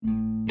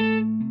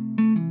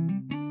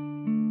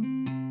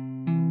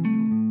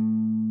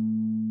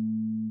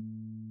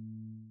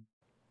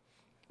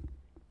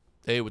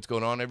Hey, what's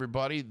going on,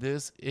 everybody?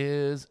 This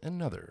is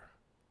another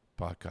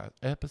podcast,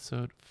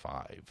 episode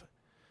 5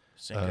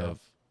 Cinco. of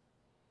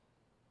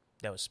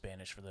That was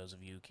Spanish for those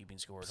of you keeping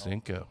score at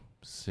home.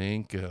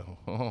 Cinco.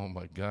 Oh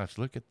my gosh,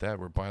 look at that.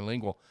 We're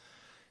bilingual.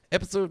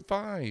 Episode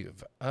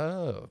 5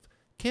 of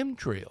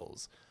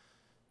Chemtrails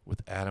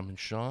with Adam and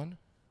Sean.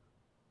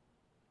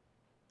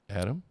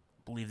 Adam?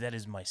 I believe that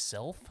is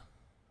myself.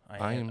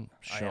 I am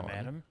Sean. I am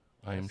Adam.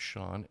 I am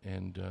Sean,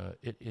 and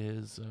it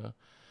is a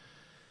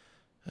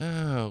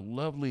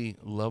lovely,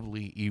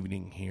 lovely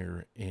evening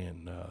here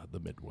in the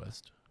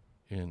Midwest,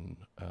 in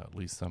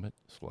Lee Summit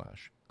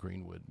 /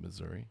 Greenwood,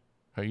 Missouri.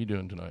 How are you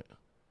doing tonight?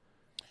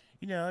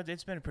 You know,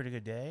 it's been a pretty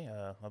good day.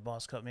 My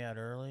boss cut me out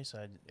early, so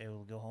I was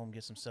able to go home and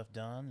get some stuff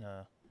done.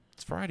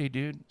 It's Friday,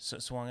 dude.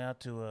 Swung out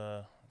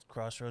to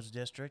Crossroads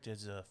District.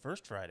 It's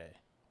First Friday.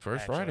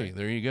 First actually. Friday.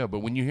 There you go. But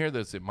when you hear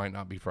this, it might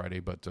not be Friday.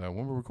 But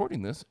when we're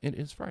recording this, it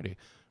is Friday.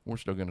 We're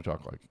still going to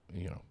talk like,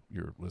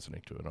 you're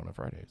listening to it on a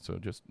Friday. So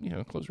just,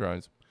 close your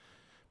eyes.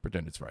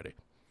 Pretend it's Friday.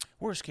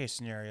 Worst case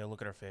scenario,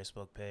 look at our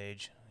Facebook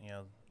page.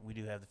 We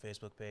do have the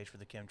Facebook page for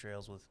the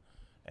Chemtrails with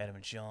Adam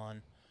and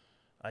Sean.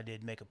 I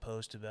did make a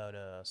post about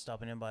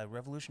stopping in by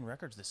Revolution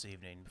Records this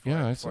evening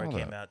before I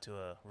came out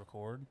to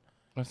record.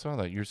 I saw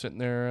that. You're sitting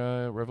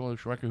there,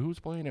 Revolution Record. Who's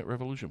playing at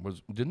Revolution?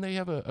 Didn't they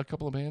have a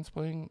couple of bands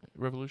playing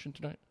Revolution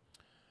tonight?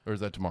 Or is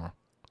that tomorrow?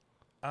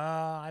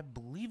 I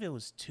believe it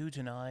was 2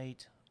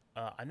 tonight.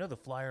 I know the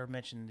flyer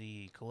mentioned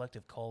the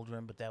Collective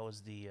Cauldron, but that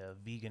was the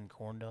vegan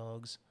corn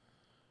dogs.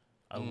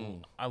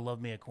 I love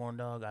me a corn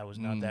dog. I was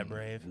not that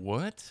brave.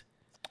 What?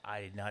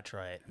 I did not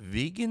try it.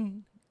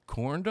 Vegan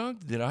corn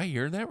dog? Did I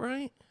hear that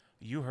right?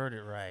 You heard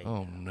it right.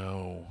 Oh,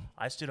 no.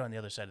 I stood on the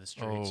other side of the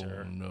street,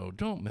 sir. Oh, no.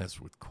 Don't mess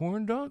with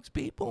corn dogs,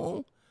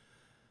 people.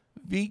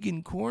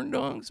 Vegan corn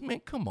dogs? Man,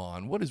 come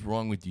on. What is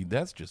wrong with you?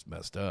 That's just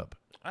messed up.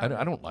 I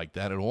don't like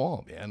that at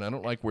all, man. I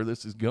don't like where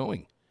this is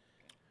going.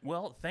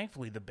 Well,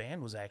 thankfully, the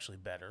band was actually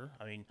better.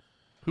 I mean,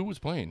 who was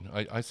playing?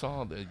 I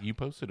saw that you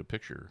posted a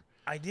picture.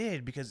 I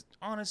did, because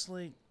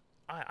honestly,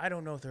 I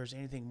don't know if there's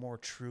anything more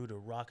true to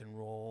rock and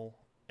roll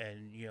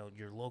and,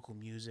 your local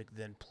music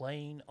than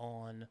playing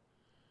on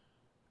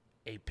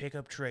a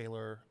pickup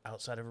trailer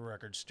outside of a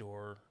record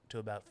store to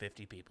about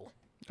 50 people.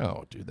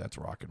 Oh, dude, that's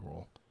rock and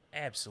roll.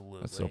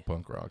 Absolutely. That's so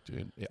punk rock,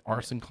 dude. Yeah,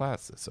 Arson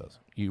Class, it says.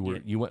 You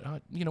went, you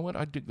know what?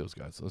 I dig those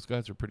guys. Those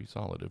guys are pretty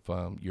solid. If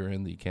you're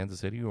in the Kansas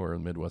City or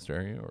Midwest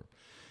area, or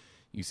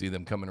you see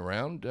them coming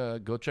around,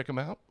 go check them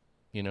out.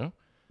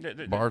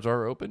 Bars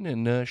are open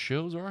and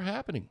shows are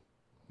happening.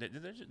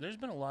 There's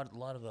been a lot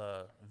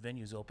of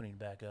venues opening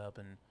back up,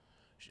 and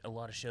a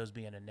lot of shows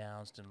being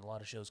announced, and a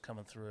lot of shows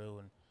coming through.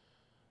 And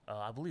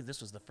I believe this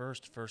was the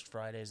first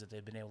Fridays that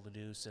they've been able to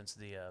do since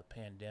the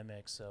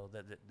pandemic. So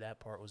that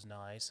part was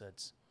nice.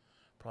 That's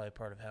probably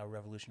part of how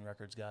Revolution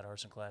Records got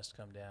Arson Class to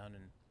come down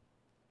and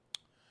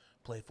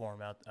play for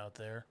them out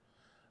there.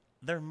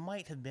 There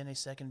might have been a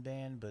second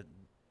band, but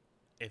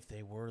if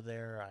they were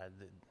there,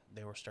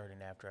 they were starting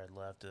after I'd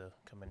left to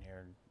come in here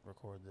and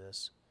record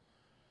this.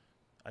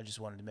 I just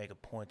wanted to make a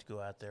point to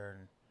go out there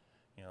and,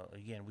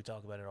 again, we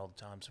talk about it all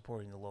the time,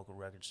 supporting the local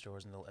record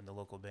stores and the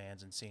local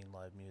bands and seeing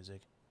live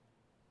music.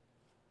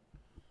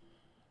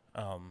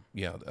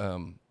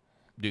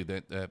 Dude,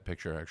 that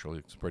picture actually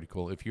looks pretty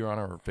cool. If you're on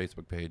our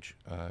Facebook page,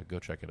 go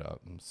check it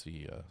out and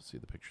see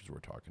the pictures we're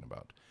talking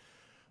about.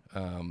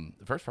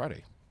 First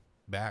Friday,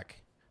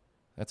 back.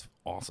 That's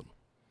awesome.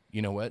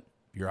 You know what?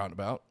 If you're out and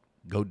about,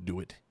 go do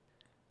it.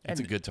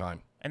 It's a good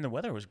time. And the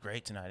weather was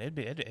great tonight.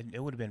 It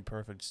would have been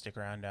perfect to stick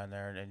around down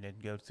there and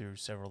go through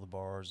several of the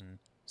bars and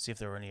see if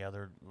there were any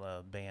other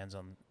bands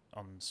on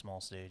small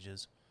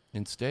stages.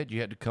 Instead, you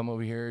had to come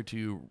over here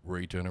to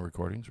Raytona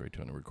Recordings,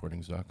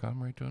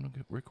 RaytonaRecordings.com, Raytona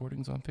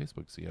Recordings on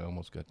Facebook. See, I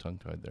almost got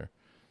tongue-tied there.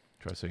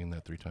 Try saying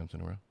that 3 times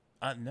in a row.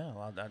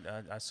 No,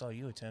 I saw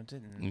you attempt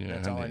it, and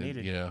that's all I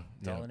needed.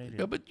 That's all I needed.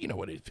 Yeah, but you know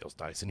what? It feels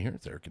nice in here.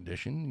 It's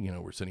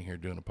air-conditioned. We're sitting here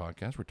doing a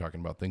podcast. We're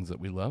talking about things that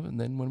we love, and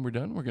then when we're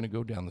done, we're going to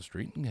go down the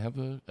street and have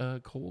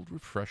a cold,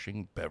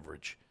 refreshing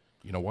beverage.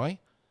 You know why?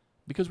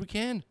 Because we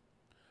can.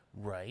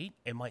 Right.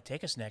 It might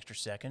take us an extra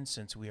second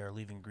since we are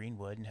leaving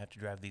Greenwood and have to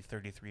drive the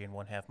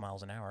 33.5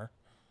 miles an hour.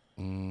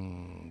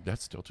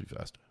 That's still too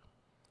fast.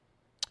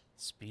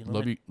 Speed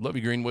limit. Love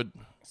you, Greenwood.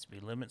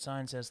 Speed limit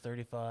sign says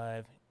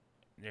 35.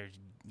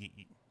 You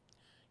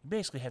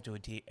basically have to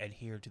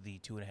adhere to the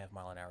 2.5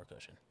 mile an hour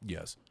cushion.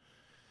 Yes.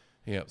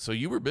 Yeah. So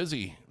you were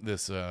busy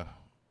this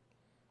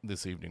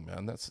evening,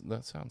 man. That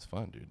sounds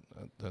fun, dude.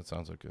 That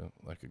sounds like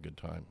a good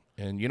time.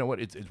 And you know what?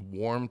 It's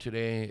warm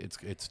today.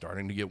 It's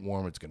starting to get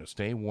warm. It's going to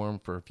stay warm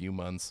for a few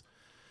months.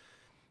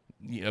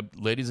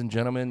 Ladies and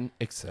gentlemen,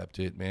 accept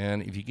it,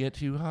 man. If you get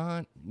too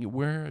hot, you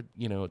wear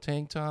a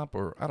tank top,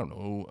 or I don't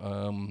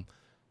know.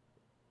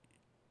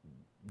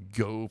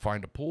 Go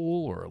find a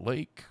pool or a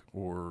lake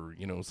or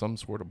some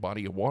sort of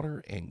body of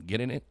water and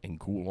get in it and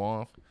cool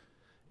off.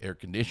 Air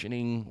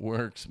conditioning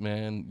works,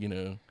 man.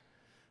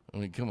 I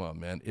mean, come on,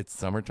 man. It's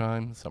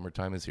summertime.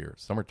 Summertime is here.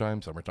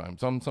 Summertime. Summertime.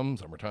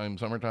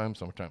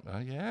 Summertime.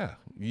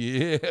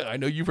 Yeah. I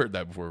know you've heard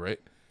that before, right?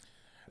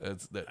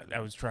 That's that.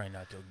 I was trying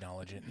not to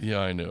acknowledge it. Yeah,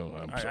 I know.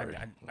 I'm I sorry.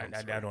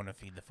 I don't want to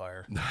feed the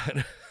fire.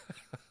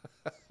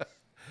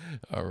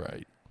 All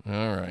right.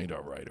 All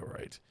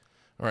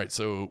right.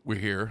 So we're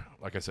here,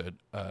 like I said,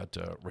 at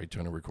Ray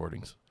Turner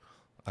Recordings,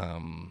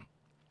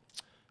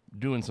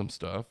 doing some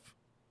stuff.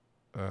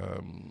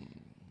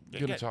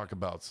 Gonna talk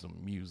about some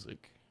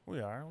music.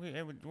 We are.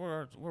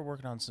 We're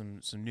working on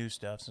some new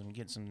stuff,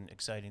 getting some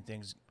exciting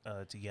things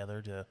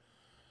together to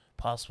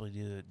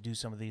possibly do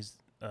some of these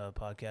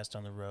podcasts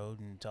on the road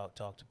and talk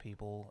to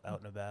people out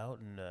and about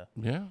and.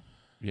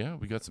 Yeah,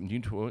 we got some new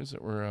toys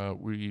that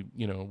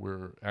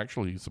we're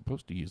actually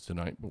supposed to use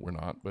tonight, but we're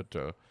not. But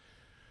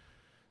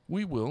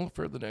we will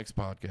for the next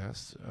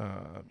podcast.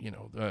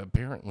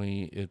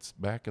 Apparently it's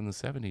back in the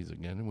 70s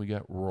again, and we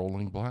got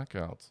rolling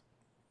blackouts.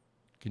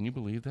 Can you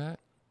believe that?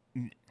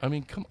 I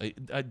mean, come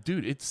on,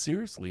 dude. It's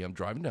seriously. I'm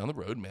driving down the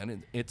road, man,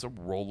 and it's a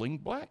rolling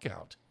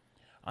blackout.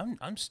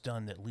 I'm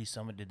stunned that at least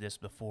someone did this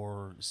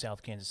before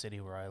South Kansas City,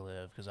 where I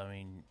live, because I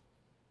mean,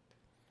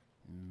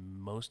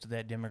 most of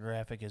that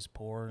demographic is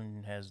poor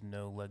and has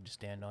no leg to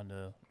stand on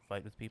to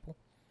fight with people.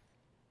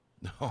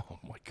 Oh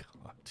my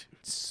God, dude!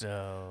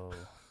 So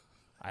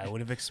I would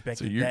have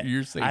expected. So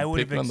you're saying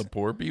pick on the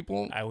poor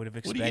people? I would have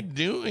expected. What are you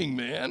doing,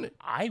 man?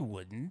 I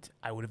wouldn't.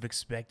 I would have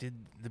expected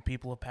the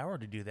people of power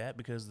to do that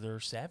because they're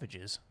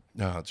savages.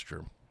 No, that's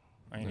true.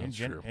 I mean, in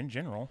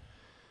general.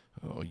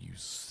 Oh, you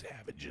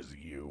savages,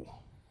 you.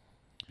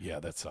 Yeah,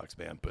 that sucks,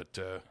 man. But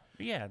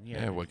yeah.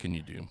 What can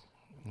you do?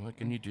 What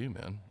can you do,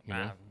 man? You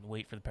know?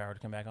 Wait for the power to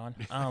come back on.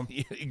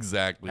 Yeah,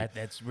 exactly.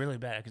 That's really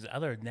bad because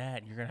other than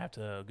that, you're gonna have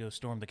to go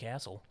storm the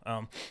castle.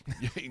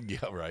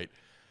 Yeah, right.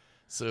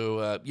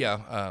 So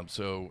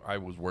so I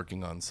was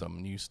working on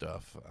some new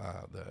stuff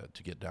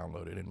to get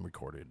downloaded and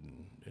recorded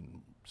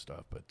and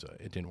stuff, but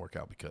it didn't work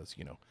out because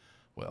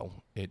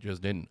it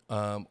just didn't.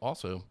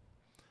 Also,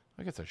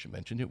 I guess I should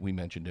mention it. We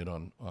mentioned it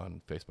on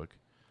Facebook.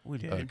 We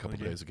did a couple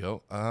days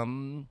ago.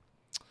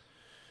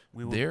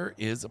 There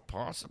is a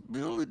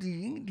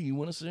possibility. Do you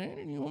want to say it?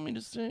 Do you want me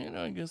to say it?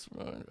 I guess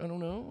I don't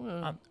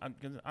know.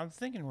 I'm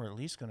thinking we're at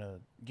least gonna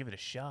give it a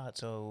shot.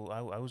 So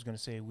I was gonna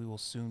say we will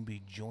soon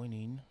be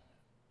joining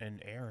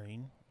and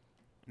airing.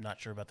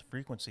 Not sure about the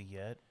frequency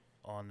yet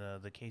on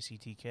the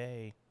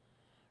KCTK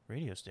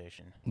radio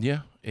station.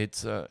 Yeah,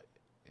 it's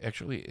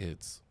actually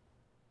it's.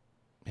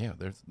 Yeah,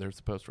 there's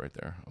the post right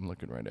there. I'm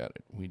looking right at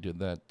it. We did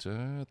that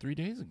 3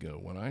 days ago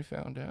when I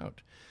found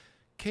out.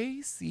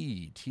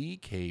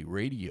 KCTK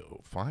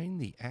Radio.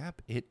 Find the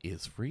app. It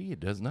is free.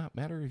 It does not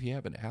matter if you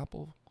have an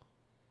Apple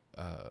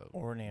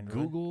or an Android.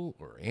 Google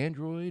or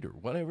Android or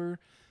whatever.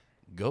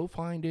 Go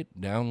find it,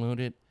 download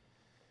it.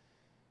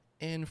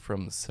 And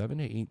from 7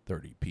 to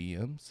 8:30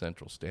 p.m.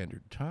 Central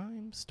Standard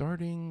Time,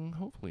 starting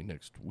hopefully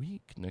next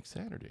week, next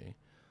Saturday,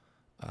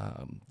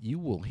 you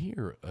will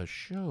hear a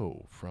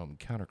show from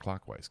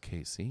Counterclockwise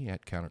KC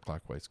at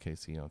Counterclockwise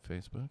KC on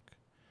Facebook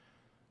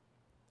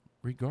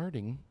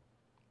regarding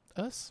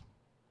us.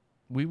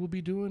 We will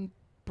be doing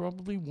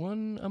probably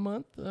one a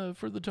month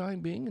for the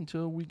time being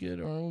until we get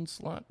our own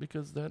slot,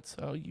 because that's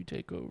how you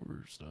take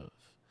over stuff.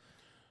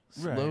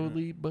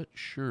 Slowly but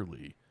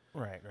surely.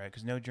 Right.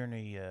 Because no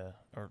journey,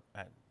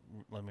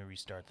 let me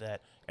restart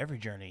that. Every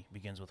journey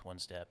begins with one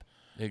step.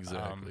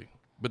 Exactly.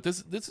 But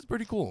this is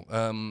pretty cool.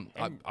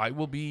 I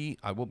will be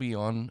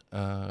on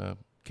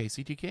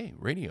KCTK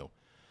radio,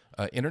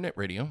 internet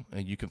radio.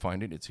 You can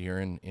find it. It's here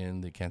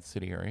in the Kansas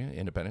City area,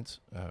 Independence.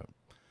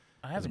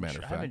 I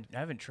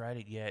haven't tried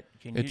it yet.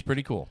 It's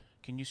pretty cool.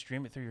 Can you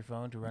stream it through your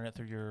phone to run it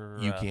through your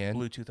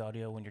Bluetooth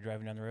audio when you're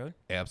driving down the road?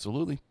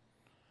 Absolutely.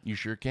 You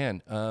sure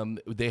can.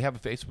 They have a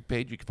Facebook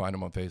page. You can find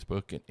them on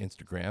Facebook and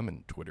Instagram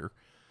and Twitter.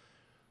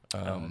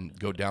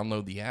 Go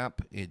download the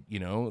app.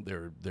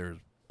 There's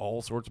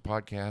all sorts of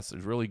podcasts.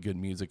 There's really good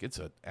music. It's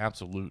an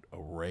absolute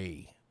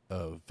array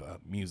of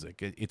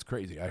music. It's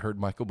crazy. I heard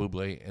Michael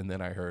Bublé, and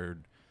then I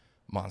heard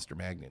Monster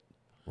Magnet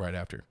right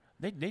after.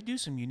 They do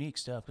some unique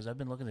stuff, because I've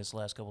been looking this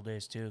last couple of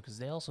days too, because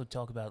they also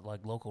talk about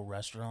like local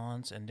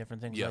restaurants and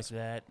different things like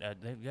that.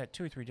 They've got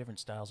 2 or 3 different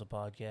styles of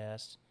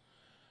podcasts.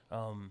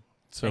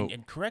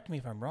 And correct me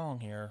if I'm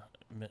wrong here,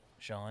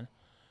 Sean,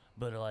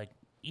 but like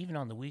even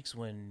on the weeks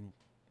when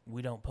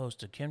we don't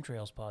post a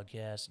Chemtrails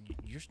podcast,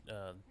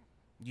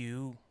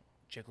 you,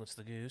 Chicklets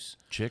the Goose.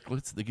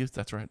 Chicklets the Goose,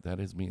 that's right. That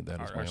is me.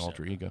 That is my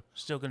alter ego.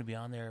 Still going to be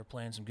on there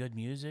playing some good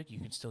music. You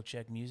can still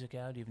check music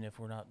out, even if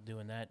we're not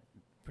doing that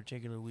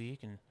particular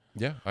week. And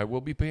yeah, I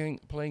will be playing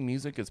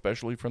music,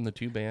 especially from the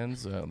 2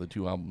 bands, the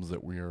 2 albums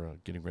that we're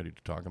getting ready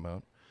to talk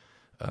about.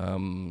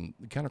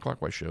 The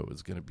Counterclockwise show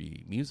is going to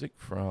be music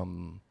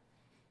from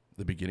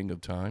the beginning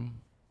of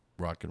time,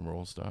 rock and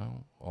roll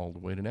style, all the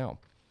way to now.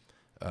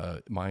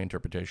 My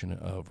interpretation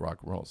of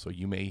rock and roll. So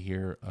you may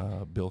hear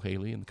Bill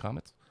Haley in the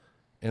comments,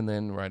 and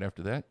then right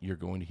after that, you're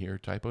going to hear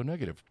Typo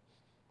Negative.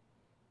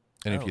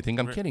 And if you think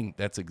I'm kidding,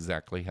 that's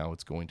exactly how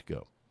it's going to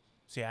go.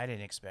 See, I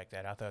didn't expect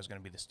that. I thought it was going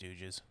to be the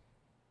Stooges.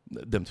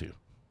 Them too.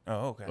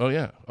 Oh, okay. Oh,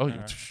 yeah. Oh,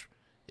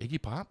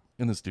 Iggy Pop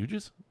and the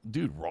Stooges?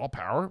 Dude, Raw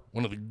Power,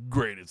 one of the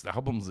greatest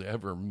albums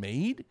ever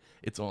made.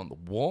 It's on the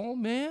wall,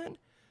 man.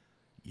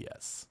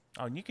 Yes.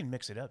 Oh, and you can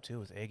mix it up too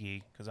with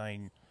Iggy, because I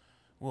mean,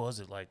 what was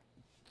it like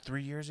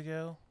 3 years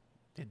ago?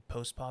 Did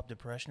Post Pop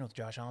Depression with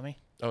Josh Homme?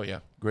 Oh yeah,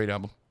 great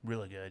album.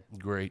 Really good.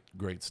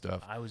 Great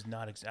stuff. I was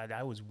not excited.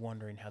 I was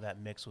wondering how that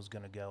mix was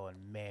going to go,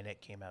 and man,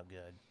 it came out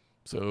good.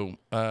 So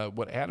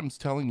what Adam's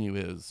telling you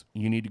is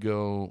you need to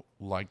go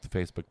like the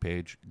Facebook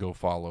page, go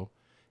follow,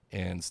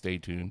 and stay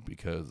tuned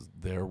because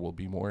there will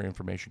be more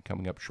information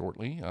coming up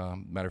shortly.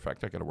 Matter of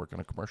fact, I got to work on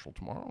a commercial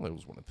tomorrow. That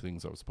was one of the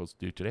things I was supposed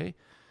to do today.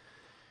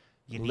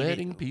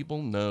 Letting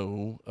people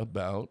know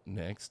about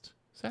next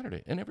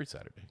Saturday and every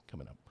Saturday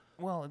coming up.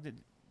 Well,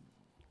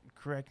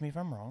 correct me if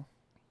I'm wrong.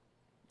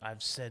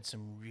 I've said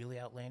some really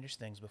outlandish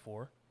things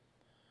before,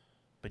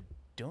 but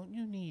don't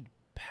you need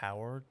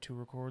power to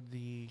record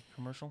the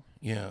commercial?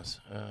 Yes,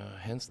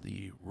 hence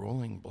the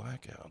rolling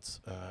blackouts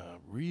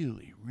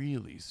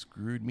really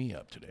screwed me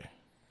up today.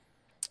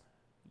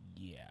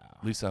 Yeah.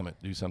 Lee Summit,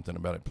 do something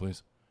about it,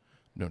 please.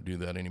 Don't do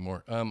that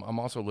anymore. I'm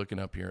also looking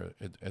up here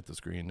at the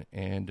screen,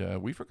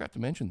 and we forgot to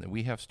mention that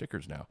we have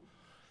stickers now.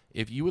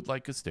 If you would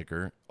like a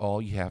sticker,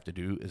 all you have to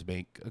do is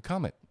make a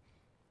comment.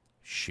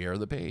 Share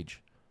the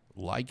page.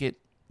 Like it.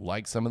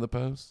 Like some of the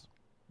posts.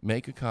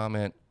 Make a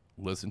comment.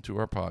 Listen to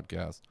our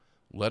podcast.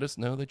 Let us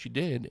know that you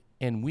did,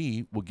 and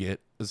we will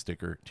get a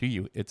sticker to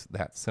you. It's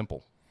that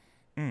simple.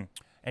 And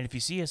if you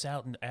see us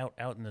out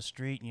in the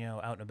street,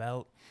 out and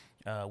about,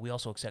 we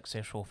also accept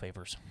sexual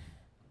favors.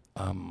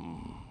 I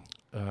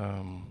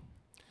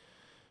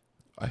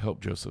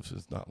hope Joseph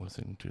is not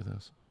listening to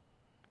this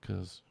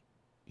because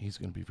he's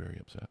going to be very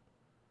upset.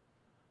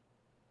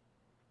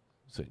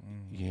 So,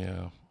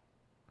 yeah.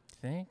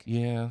 Think?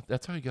 Yeah,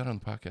 that's how he got on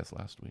the podcast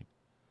last week.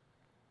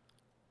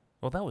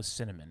 Well, that was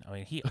Cinnamon. I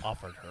mean, he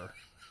offered her.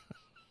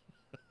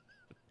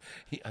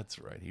 That's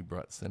right. He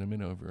brought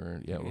Cinnamon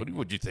over. Yeah, what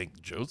would you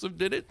think? Joseph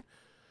did it?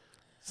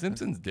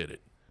 Simpsons did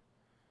it.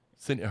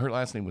 Her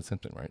last name was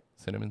Simpson, right?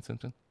 Cinnamon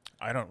Simpson?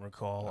 I don't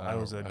recall. I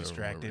was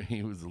distracted.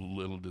 He was a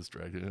little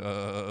distracted.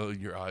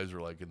 Your eyes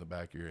were like in the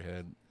back of your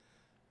head.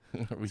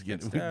 It was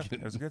good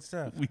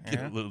stuff. We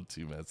get a little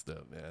too messed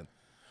up, man.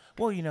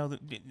 Well,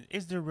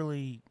 is there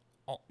really...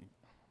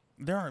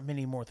 there aren't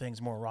many more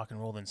things more rock and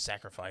roll than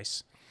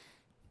sacrifice.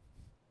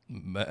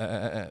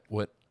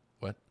 What?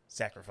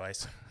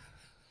 Sacrifice.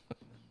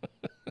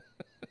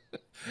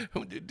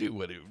 Dude,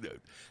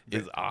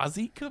 is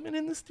Ozzy coming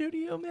in the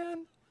studio,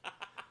 man?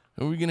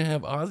 Are we gonna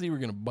have Ozzy? We're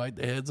gonna bite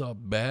the heads off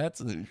bats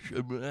and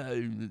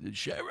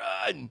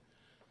Sharon.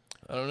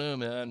 I don't know,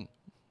 man.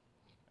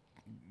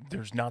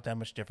 There's not that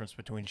much difference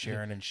between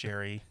Sharon and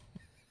Sherry.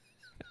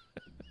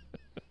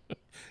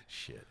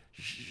 Shit,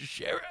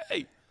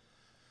 Sherry.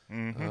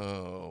 Mm-hmm.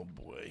 Oh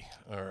boy!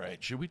 All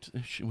right, should we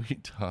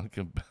talk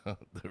about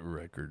the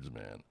records,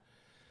 man?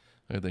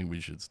 I think we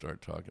should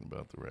start talking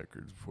about the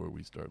records before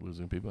we start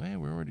losing people. Hey,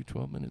 we're already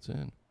 12 minutes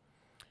in.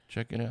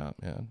 Check it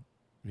out, man.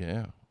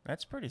 Yeah.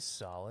 That's pretty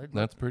solid.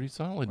 That's pretty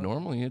solid.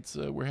 Normally, it's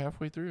we're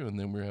halfway through, and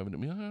then we're having to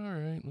be, all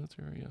right, let's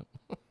hurry up.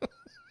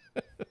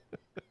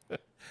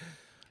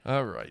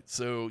 All right.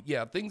 So,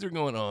 yeah, things are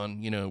going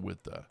on,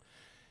 with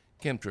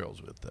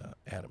Chemtrails with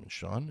Adam and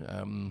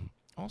Sean.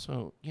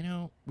 Also,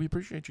 we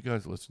appreciate you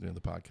guys listening to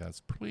the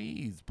podcast.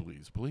 Please,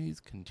 please, please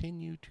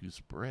continue to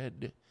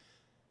spread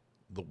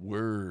the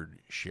word,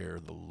 share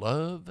the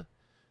love,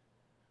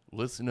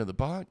 listen to the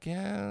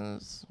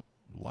podcast,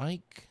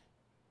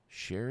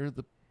 share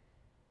the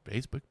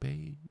Facebook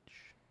page,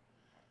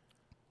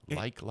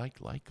 like,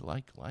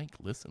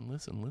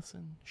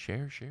 listen,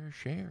 share.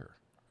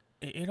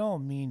 It all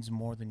means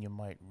more than you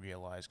might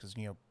realize because,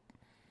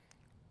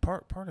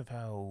 part of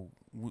how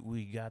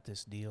we got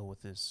this deal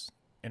with this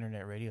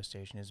internet radio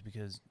station is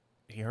because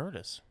he heard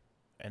us,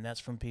 and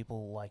that's from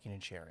people liking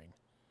and sharing.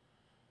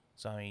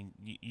 So, I mean,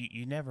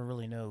 you never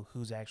really know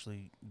who's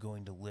actually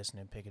going to listen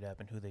and pick it up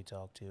and who they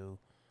talk to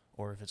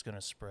or if it's going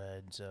to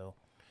spread. So,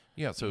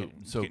 yeah, so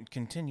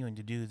continuing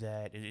to do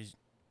that,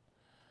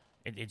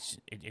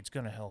 it's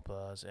going to help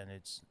us, and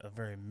it's a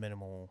very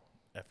minimal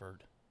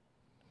effort.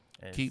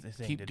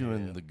 Keep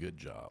doing the good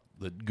job,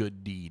 the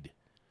good deed.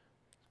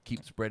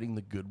 Keep spreading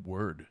the good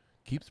word.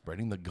 Keep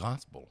spreading the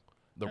gospel,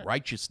 the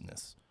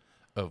righteousness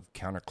of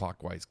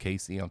Counterclockwise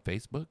KC on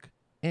Facebook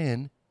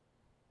and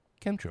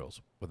Chemtrails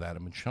with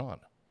Adam and Sean,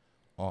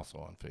 also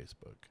on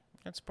Facebook.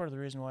 That's part of the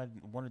reason why I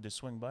wanted to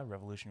swing by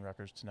Revolution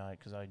Records tonight,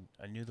 because I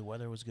knew the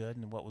weather was good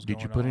and what was going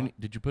on.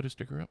 Did you put a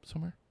sticker up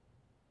somewhere?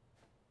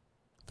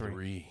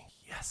 3.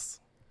 Yes.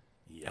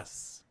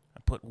 I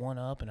put 1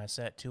 up and I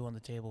sat 2 on the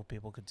table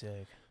people could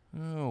take.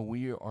 Oh,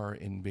 we are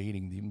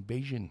invading. The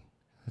invasion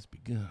has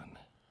begun.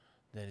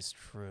 That is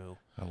true.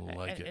 I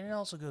like it. And it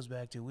also goes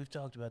back to, we've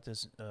talked about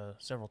this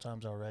several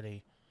times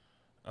already,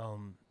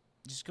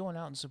 just going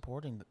out and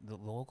supporting the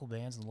local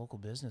bands and local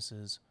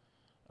businesses.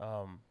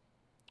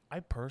 I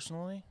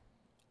personally,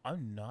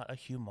 I'm not a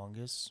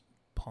humongous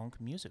punk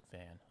music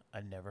fan.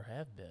 I never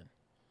have been.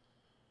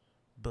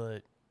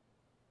 But,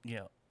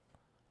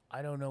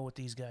 I don't know what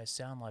these guys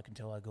sound like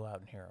until I go out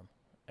and hear them.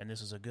 And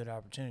this is a good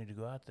opportunity to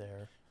go out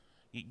there.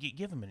 You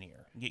give them an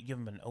ear. Give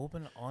them an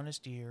open,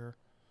 honest ear.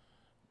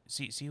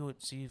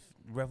 see if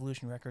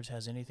Revolution Records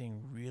has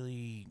anything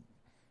really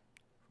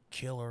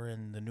killer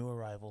in the new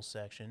arrivals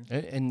section.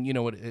 And you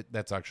know what?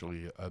 That's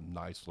actually a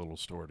nice little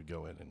store to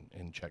go in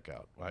and check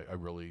out.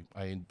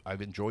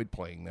 I've enjoyed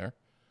playing there.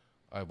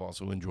 I've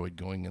also enjoyed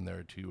going in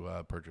there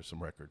to purchase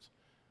some records,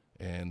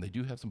 and they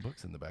do have some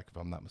books in the back, if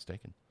I'm not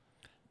mistaken.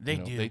 They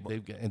do.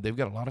 They've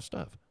got a lot of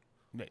stuff.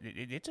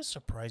 It's a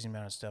surprising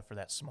amount of stuff for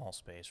that small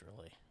space,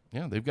 really.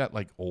 Yeah, they've got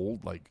like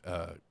old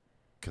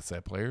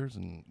cassette players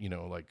and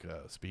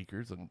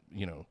speakers and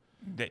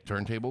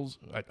turntables.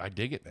 I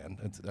dig it, man.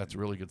 That's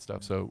really good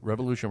stuff. So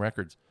Revolution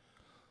Records.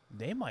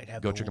 They might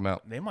have check them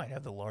out. They might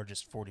have the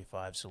largest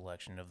 45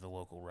 selection of the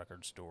local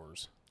record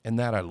stores. And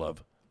that I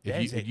love.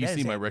 If you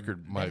see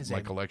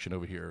my collection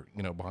over here,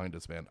 behind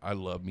us, man, I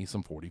love me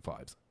some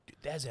 45s. Dude,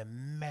 that's a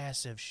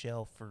massive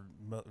shelf for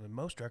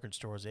most record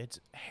stores.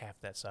 It's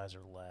half that size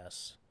or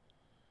less.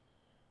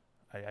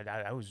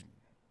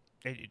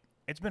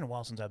 It's been a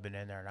while since I've been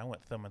in there, and I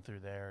went thumbing through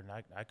there, and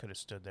I could have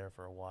stood there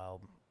for a while,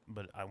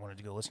 but I wanted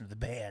to go listen to the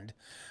band.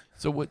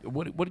 So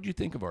what did you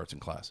think of Arts in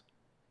Class?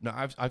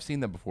 Now I've seen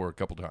them before a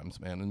couple times,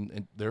 man,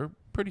 and they're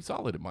pretty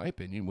solid in my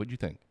opinion. What'd you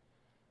think?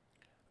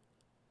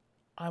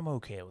 I'm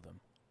okay with them.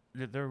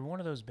 They're one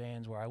of those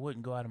bands where I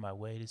wouldn't go out of my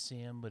way to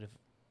see them, but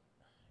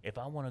if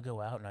I want to go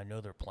out and I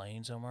know they're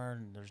playing somewhere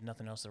and there's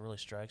nothing else that really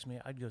strikes me,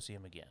 I'd go see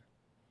them again.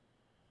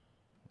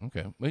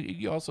 Okay, but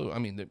you also, I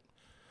mean,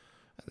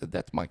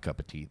 that's my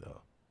cup of tea,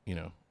 though.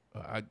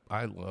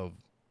 I love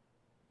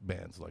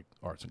bands like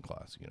Arts in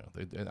Class.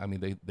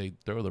 They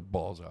throw their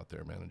balls out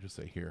there, man, and just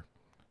say, here.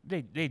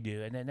 They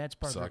do, and that's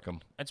part Suck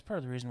 'em. That's part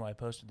of the reason why I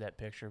posted that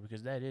picture,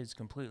 because that is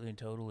completely and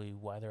totally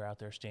why they're out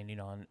there standing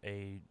on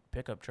a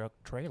pickup truck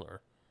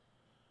trailer.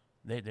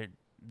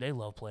 They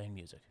love playing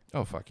music.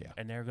 Oh, fuck yeah!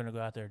 And they're gonna go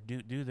out there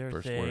do their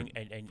First thing word,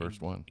 and first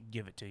one.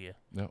 give it to you.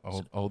 No,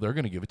 they're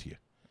gonna give it to you.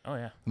 Oh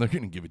yeah, And they're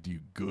gonna give it to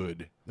you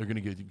good. They're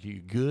gonna give it to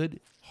you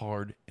good,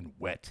 hard, and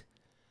wet.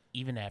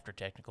 Even after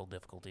technical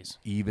difficulties.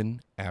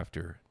 Even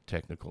after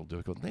technical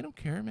difficulties, they don't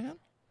care, man.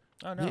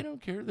 Oh no, they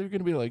don't care. They're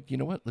gonna be like, you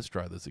know what? Let's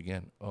try this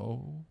again.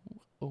 Oh.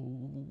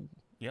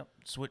 Yep.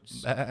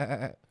 Switch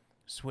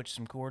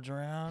some chords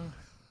around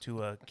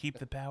to keep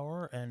the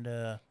power.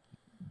 And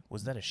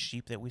was that a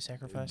sheep that we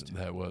sacrificed?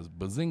 That was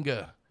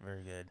Bazinga.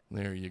 Very good.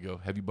 There you go.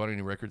 Have you bought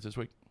any records this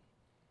week?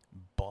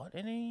 Bought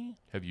any?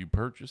 Have you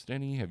purchased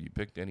any? Have you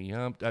picked any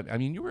up? I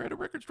mean, you were at a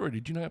record store.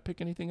 Did you not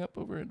pick anything up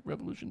over at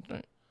Revolution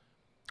tonight?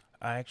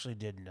 I actually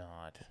did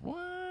not.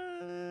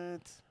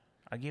 What?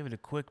 I gave it a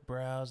quick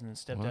browse and then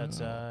stepped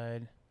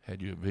outside.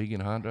 Had you a vegan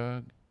hot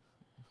dog?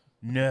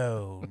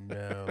 No.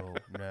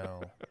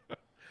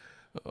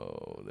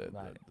 Oh,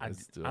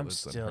 that's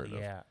still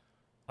yeah.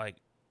 Like,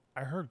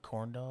 I heard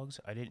corn dogs.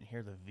 I didn't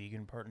hear the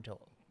vegan part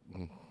until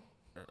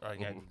I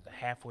got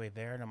halfway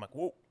there, and I'm like,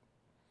 whoa.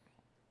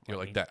 You're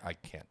like that. I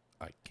can't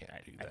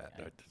do that.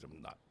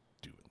 I'm not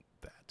doing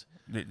that.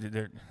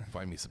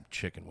 Find me some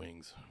chicken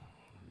wings,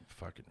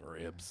 fucking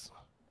ribs.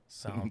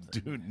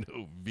 Dude,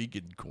 no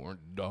vegan corn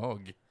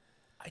dog.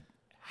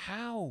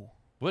 How?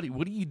 What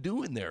are you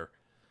doing there?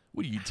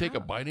 What do you take a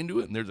bite into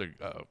it and there's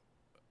a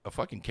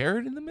fucking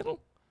carrot in the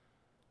middle?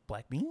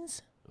 Black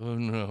beans? Oh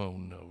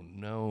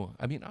no.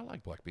 I mean, I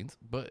like black beans,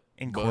 but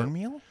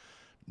cornmeal?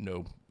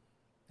 No.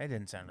 That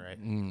didn't sound right.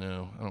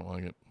 No, I don't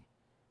like it.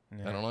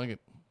 Yeah. I don't like it.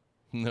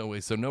 No way.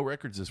 So no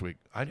records this week.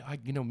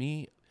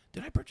 Me.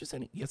 Did I purchase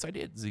any? Yes, I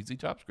did. ZZ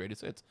Top's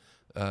Greatest Hits.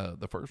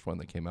 The first one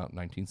that came out in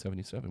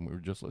 1977. We were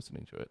just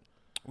listening to it.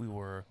 We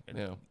were.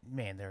 Yeah.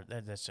 Man,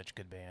 that's such a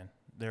good band.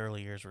 The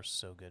early years were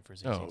so good for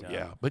ZZ Top. Oh,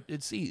 yeah. But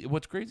see,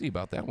 what's crazy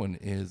about that one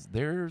is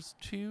there's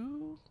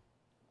 2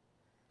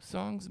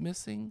 songs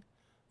missing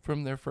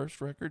from their first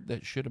record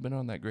that should have been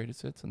on that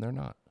Greatest Hits, and they're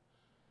not.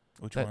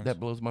 Which ones? That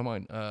blows my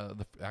mind.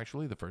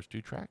 Actually, the first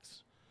 2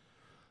 tracks.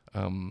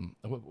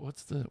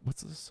 What's the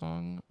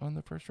song on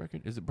the first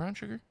record? Is it Brown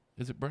Sugar?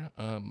 Is it brown?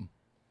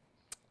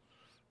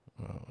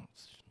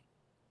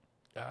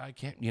 I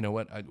can't. You know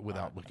what?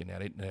 Without looking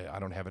at it, I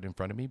don't have it in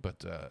front of me. But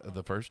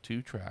the first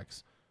 2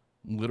 tracks,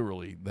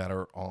 literally that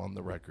are on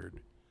the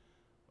record,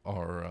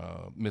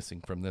 are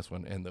missing from this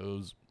one, and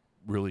those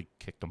really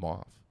kicked them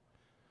off.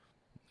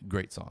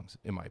 Great songs,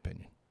 in my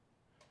opinion.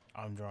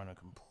 I'm drawing a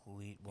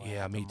complete blank.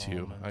 Yeah, me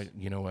too.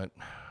 You know what?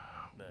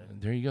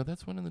 There you go.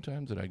 That's one of the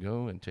times that I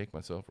go and take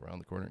myself around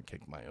the corner and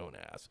kick my own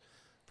ass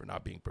for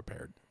not being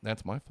prepared.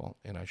 That's my fault,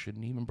 and I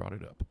shouldn't even brought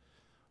it up.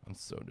 I'm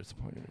so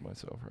disappointed in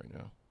myself right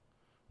now.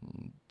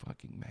 I'm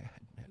fucking mad,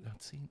 man.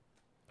 Let's see.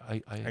 Are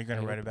you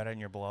gonna write about it in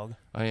your blog?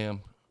 I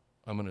am.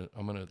 I'm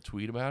gonna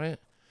tweet about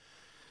it.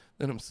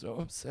 Then I'm so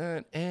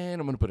upset, and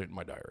I'm gonna put it in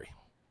my diary.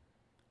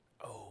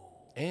 Oh.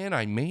 And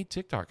I made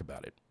TikTok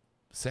about it.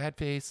 Sad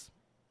face.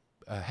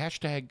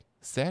 Hashtag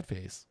sad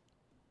face.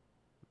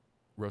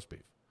 Roast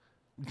beef.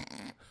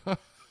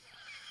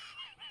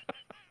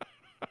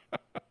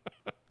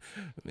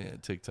 Man,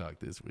 TikTok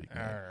this week,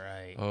 man. All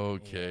right.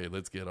 Okay,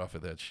 let's get off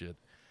of that shit.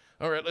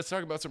 All right, let's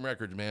talk about some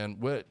records, man.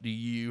 What do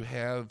you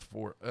have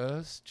for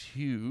us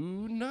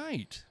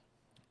tonight?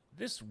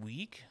 This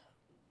week,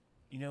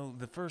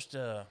 the first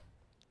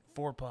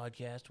 4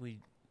 podcast, we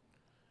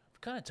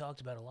kind of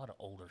talked about a lot of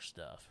older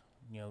stuff.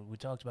 We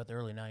talked about the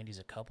early 90s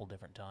a couple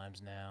different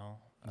times now.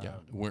 Yeah,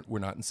 we're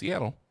not in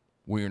Seattle.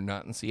 We're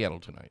not in Seattle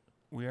tonight.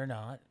 We are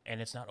not, and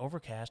it's not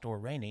overcast or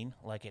raining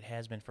like it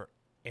has been for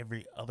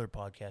every other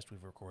podcast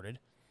we've recorded.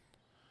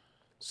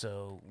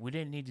 So we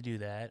didn't need to do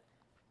that.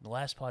 The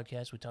last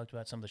podcast, we talked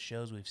about some of the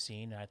shows we've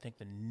seen, and I think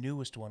the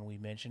newest one we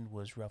mentioned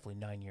was roughly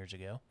 9 years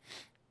ago.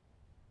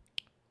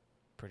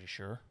 Pretty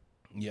sure.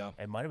 Yeah.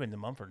 It might have been the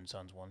Mumford &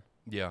 Sons one.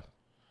 Yeah.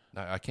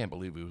 I can't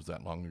believe it was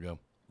that long ago.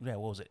 Yeah,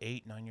 what was it,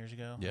 8, 9 years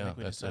ago? Yeah,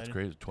 that's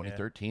crazy.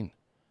 2013. Yeah.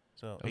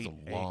 So that was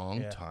a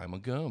long time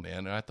ago, man.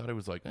 And I thought it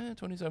was like,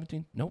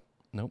 2017. Nope,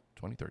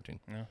 2013.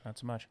 No, not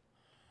so much.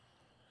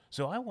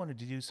 So I wanted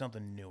to do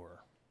something newer.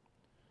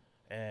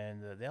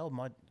 And the album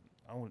I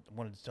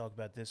wanted to talk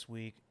about this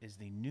week is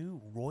the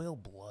new Royal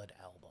Blood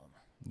album.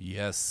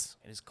 Yes.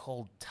 It is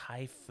called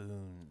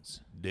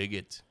Typhoons. Dig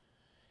it.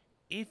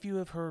 If you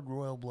have heard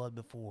Royal Blood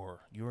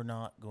before, you're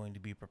not going to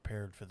be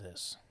prepared for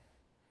this.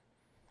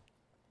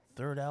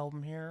 Third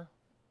album here.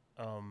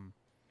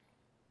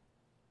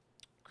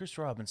 Chris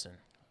Robinson.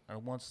 I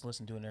once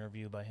listened to an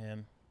interview by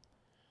him,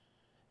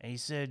 and he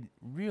said,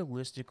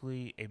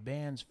 realistically, a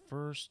band's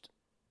first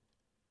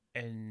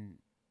and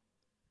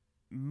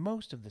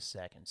most of the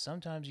second.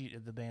 Sometimes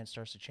the band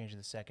starts to change in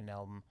the second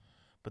album,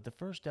 but the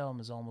first album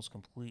is almost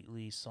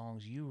completely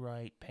songs you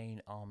write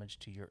paying homage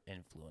to your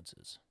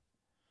influences.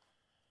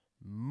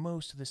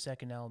 Most of the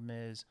second album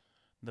is.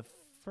 The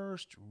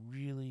first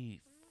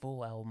really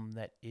full album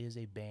that is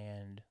a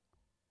band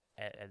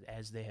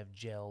as they have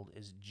gelled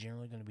is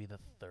generally going to be the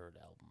third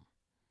album.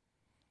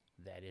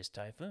 That is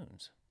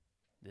Typhoons.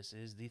 This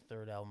is the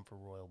third album for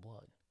Royal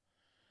Blood.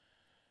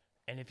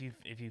 And if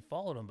you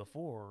followed them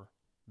before,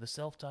 the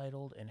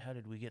self-titled and How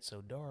Did We Get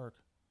So Dark,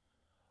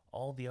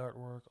 all the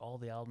artwork, all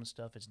the album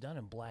stuff, it's done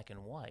in black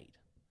and white.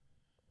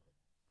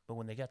 But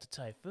when they got to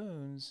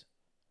Typhoons,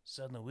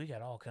 suddenly we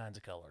got all kinds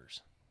of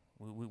colors.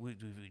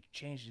 We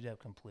changed it up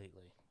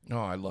completely.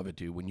 No, I love it,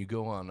 dude. When you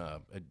go on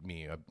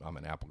I'm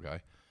an Apple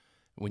guy.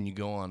 When you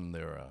go on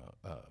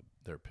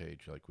their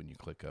page, like when you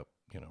click up,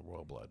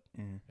 Royal Blood,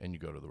 and you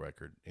go to the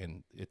record,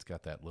 and it's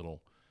got that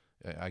little,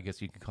 I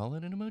guess you could call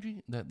it an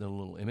emoji, the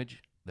little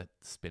image that's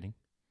spinning.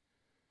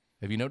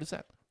 Have you noticed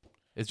that?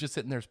 It's just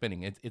sitting there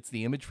spinning. It's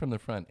the image from the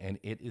front, and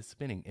it is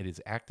spinning. It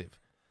is active.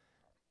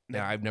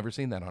 Now, I've never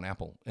seen that on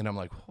Apple, and I'm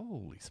like,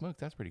 holy smoke,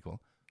 that's pretty cool.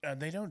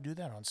 They don't do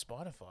that on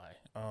Spotify.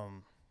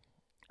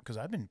 Because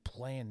I've been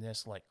playing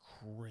this like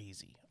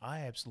crazy.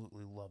 I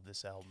absolutely love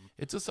this album.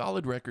 It's a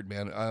solid record,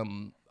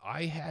 man.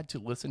 I had to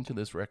listen to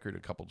this record a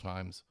couple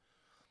times,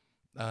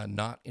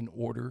 not in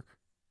order.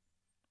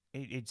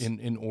 It's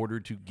in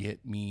order to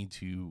get me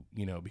to,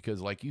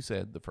 because like you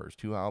said, the first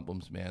 2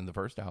 albums, man, the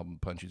first album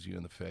punches you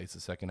in the face.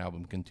 The second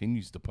album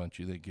continues to punch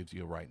you. That gives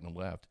you a right and a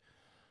left.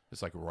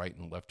 It's like a right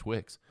and left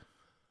Twix.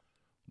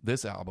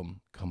 This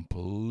album,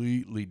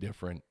 completely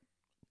different.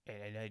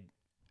 And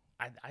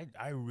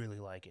I really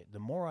like it. The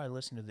more I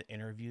listen to the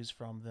interviews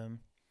from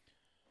them,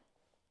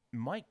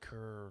 Mike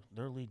Kerr,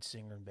 their lead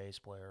singer and bass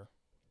player,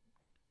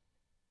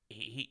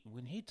 he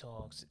when he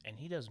talks, and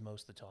he does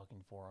most of the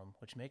talking for him,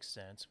 which makes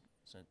sense.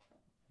 So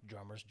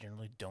drummers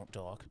generally don't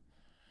talk.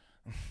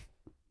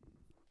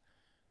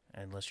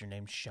 Unless your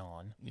name's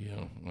Sean.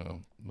 Yeah,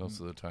 well, most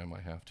of the time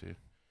I have to.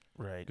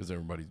 Right. Because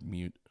everybody's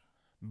mute.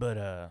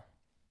 But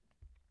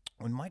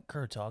when Mike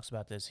Kerr talks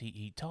about this,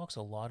 he talks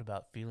a lot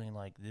about feeling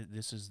like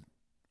this is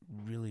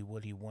really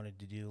what he wanted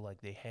to do.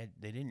 Like they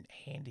didn't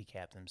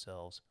handicap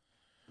themselves,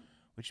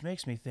 which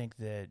makes me think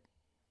that,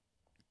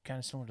 kind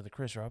of similar to the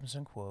Chris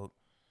Robinson quote,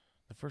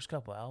 the first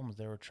couple albums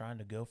they were trying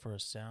to go for a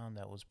sound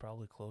that was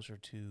probably closer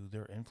to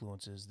their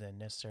influences than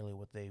necessarily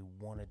what they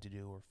wanted to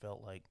do or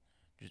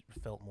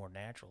felt more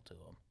natural to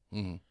them.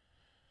 Mm-hmm.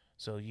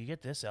 So you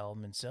get this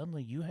album, and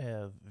suddenly you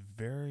have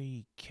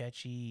very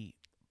catchy,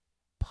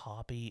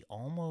 poppy,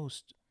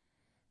 almost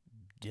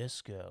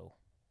disco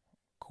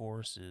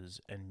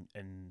choruses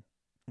and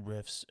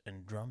riffs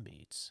and drum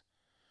beats.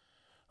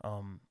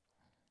 For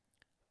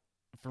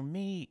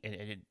me,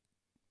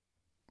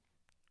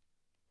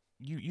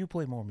 you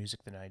play more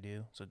music than I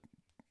do, so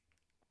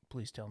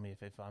please tell me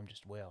if I'm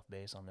just way off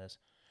base on this.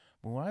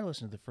 But when I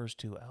listen to the first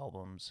 2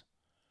 albums,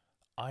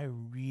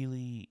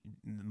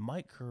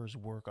 Mike Kerr's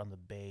work on the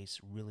bass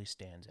really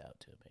stands out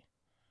to me.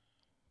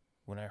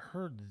 When I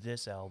heard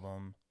this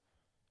album,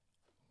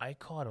 I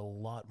caught a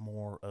lot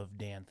more of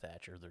Dan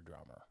Thatcher, their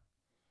drummer.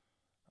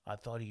 I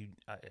thought he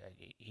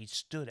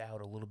stood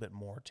out a little bit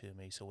more to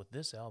me. So with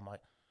this album,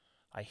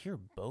 I hear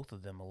both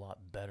of them a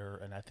lot better,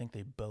 and I think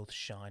they both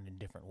shine in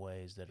different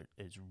ways that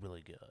is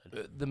really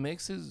good. The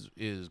mix is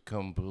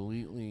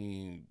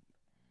completely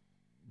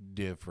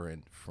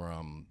different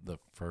from the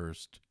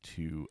first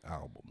 2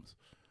 albums.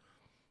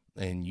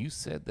 And you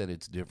said that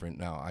it's different.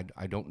 Now,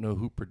 I don't know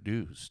who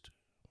produced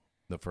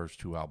the first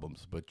 2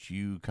 albums, but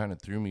you kind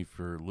of threw me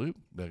for a loop.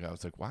 Like, I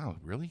was like, wow,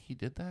 really? He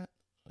did that?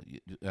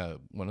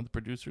 One of the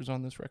producers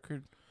on this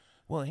record?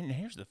 Well, and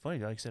here's the funny,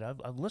 like I said,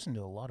 I've listened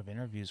to a lot of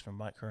interviews from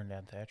Mike Kerr and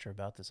Dan Thatcher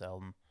about this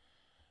album,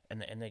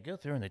 and they go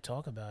through and they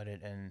talk about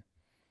it, and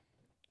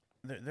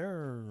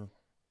they're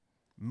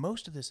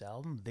most of this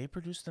album they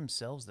produced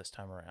themselves this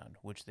time around,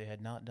 which they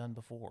had not done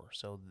before.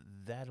 So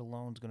that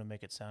alone is going to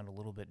make it sound a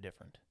little bit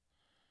different.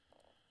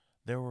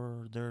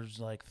 There's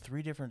like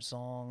 3 different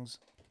songs.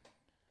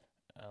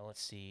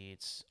 Let's see,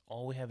 it's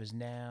All We Have Is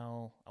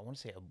Now. I want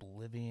to say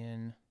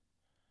Oblivion,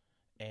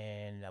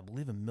 and I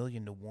believe A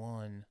Million to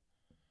One.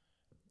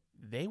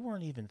 They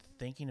weren't even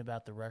thinking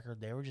about the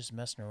record. They were just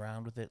messing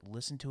around with it,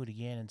 listened to it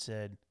again, and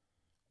said,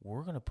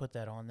 we're going to put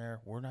that on there.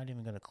 We're not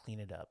even going to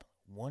clean it up.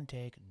 One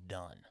take,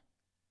 done.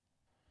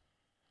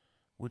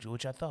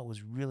 Which I thought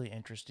was really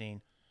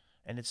interesting.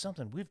 And it's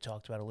something we've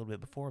talked about a little bit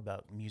before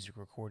about music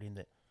recording,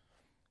 that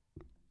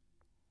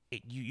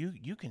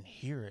you can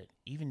hear it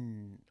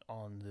even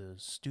on the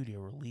studio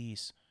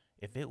release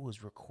if it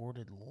was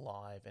recorded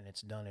live and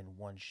it's done in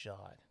one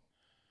shot.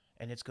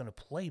 And it's going to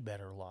play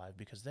better live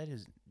because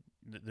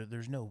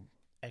there's no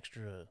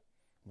extra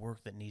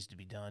work that needs to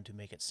be done to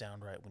make it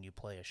sound right when you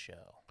play a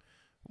show.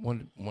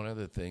 One of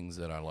the things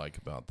that I like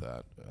about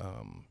that,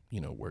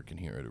 working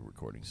here at a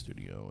recording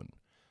studio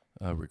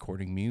and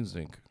recording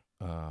music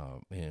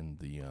in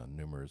the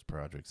numerous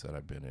projects that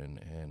I've been in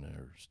and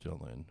are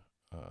still in,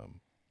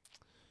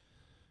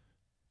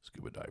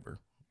 Scuba Diver,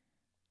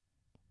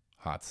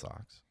 Hot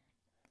Socks.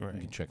 Right.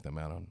 You can check them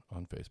out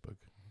on Facebook.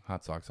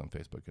 Hot Socks on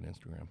Facebook and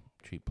Instagram.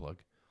 Cheap plug.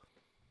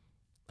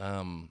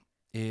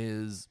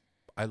 Is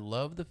I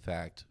love the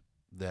fact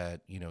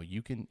that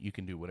you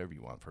can do whatever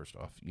you want. First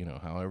off,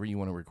 however you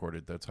want to record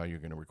it, that's how you're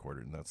going to record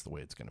it, and that's the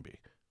way it's going to be.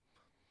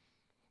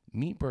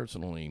 Me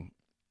personally,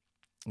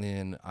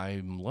 and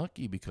I'm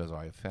lucky because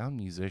I have found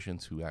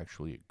musicians who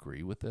actually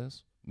agree with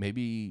this.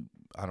 Maybe,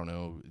 I don't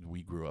know,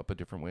 we grew up a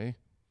different way.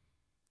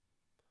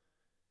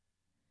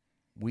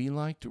 We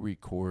like to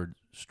record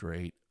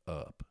straight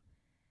up.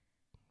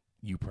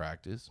 You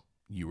practice,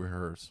 you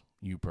rehearse,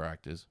 you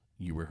practice,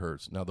 you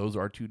rehearse. Now, those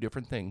are 2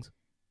 different things,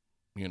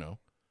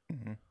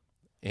 Mm-hmm.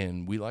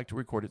 And we like to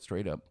record it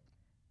straight up.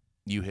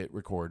 You hit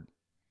record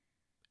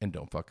and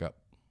don't fuck up.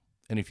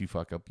 And if you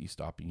fuck up, you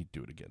stop and you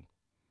do it again.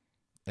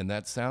 And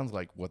that sounds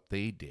like what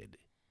they did.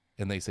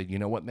 And they said, you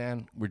know what,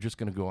 man? We're just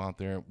going to go out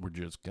there. We're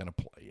just going to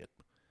play it.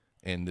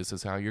 And this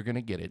is how you're going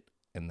to get it.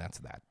 And that's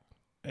that.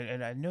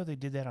 And I know they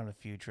did that on a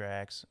few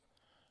tracks.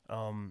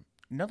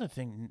 Another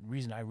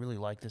reason I really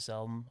like this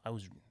album, I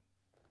was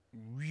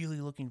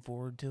really looking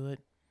forward to it.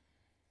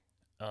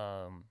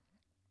 I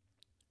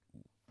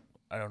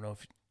don't know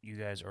if you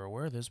guys are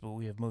aware of this, but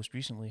we have most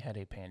recently had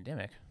a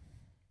pandemic.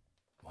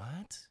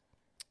 What?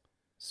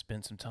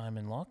 Spent some time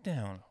in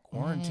lockdown,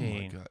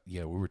 quarantine. Oh my God.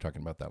 Yeah, we were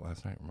talking about that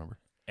last night, remember?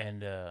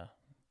 And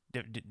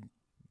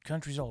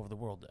countries all over the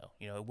world, though.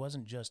 It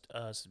wasn't just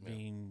us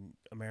being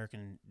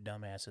American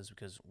dumbasses,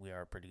 because we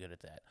are pretty good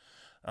at that.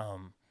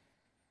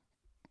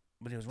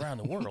 But it was around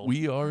the world.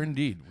 We are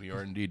indeed.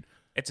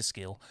 It's a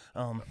skill.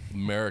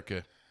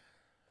 America.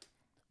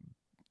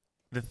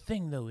 The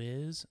thing, though,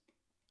 is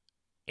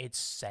it's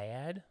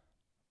sad,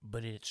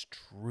 but it's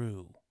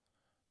true.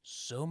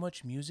 So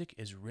much music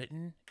is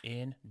written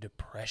in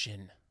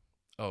depression.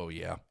 Oh,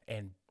 yeah.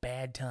 And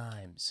bad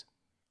times.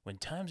 When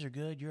times are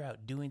good, you're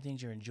out doing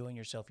things, you're enjoying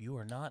yourself. You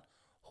are not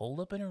holed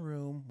up in a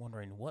room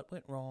wondering what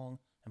went wrong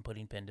and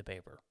putting pen to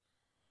paper.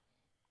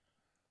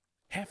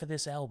 Half of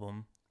this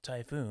album,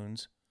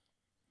 Typhoons,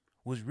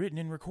 was written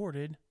and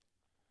recorded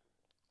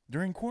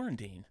during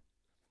quarantine.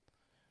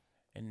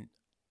 And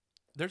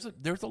there's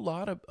a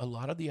lot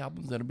of the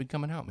albums that have been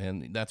coming out,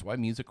 man. That's why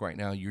music right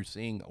now, you're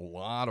seeing a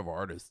lot of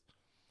artists.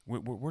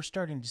 We're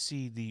starting to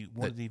see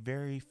one of the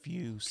very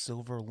few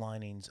silver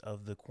linings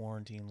of the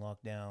quarantine,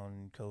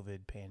 lockdown,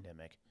 COVID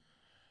pandemic.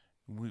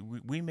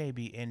 We may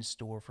be in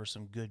store for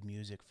some good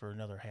music for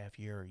another half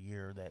year or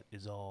year that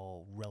is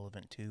all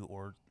relevant to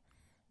or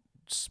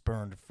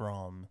spurned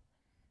from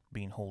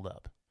being holed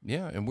up.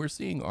 Yeah, and we're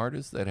seeing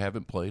artists that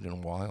haven't played in a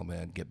while,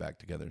 man, get back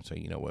together and say,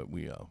 you know what,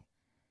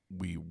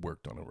 we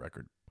worked on a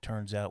record.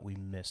 Turns out we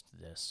missed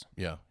this.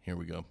 Yeah, here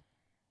we go.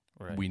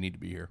 Right. We need to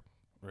be here.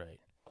 Right.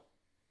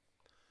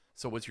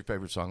 So what's your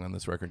favorite song on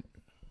this record?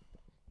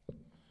 I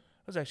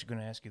was actually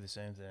going to ask you the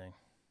same thing.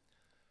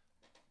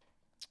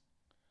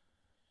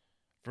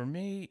 For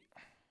me,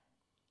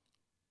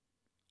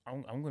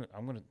 I'm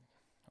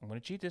gonna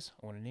cheat this.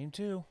 I want to name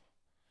 2.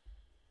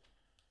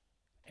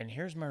 And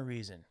here's my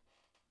reason.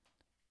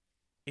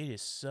 It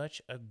is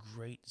such a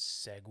great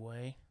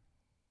segue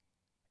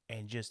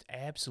and just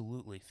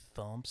absolutely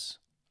thumps.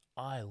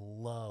 I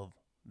love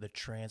the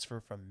transfer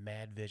from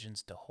Mad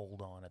Visions to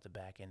Hold On at the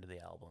back end of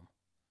the album.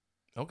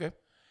 Okay.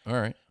 All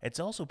right. It's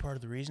also part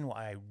of the reason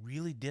why I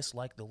really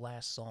dislike the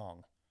last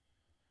song.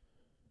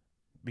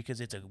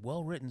 Because it's a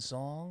well-written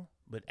song,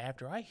 but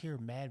after I hear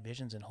Mad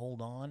Visions and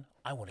Hold On,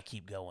 I want to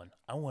keep going.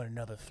 I want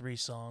another 3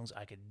 songs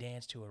I could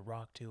dance to or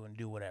rock to and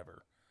do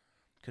whatever.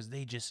 Because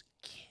they just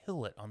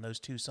kill it on those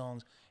 2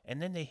 songs.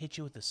 And then they hit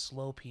you with a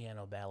slow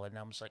piano ballad, and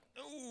I'm just like,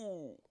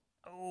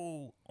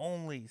 oh,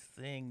 only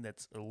thing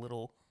that's a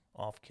little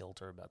off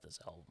kilter about this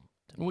album.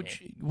 To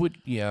Which me. would,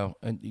 yeah,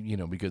 and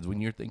because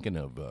when you're thinking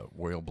of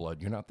Royal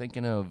Blood, you're not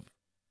thinking of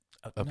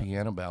a No,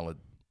 piano ballad.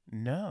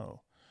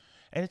 no,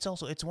 and it's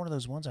one of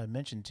those ones I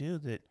mentioned too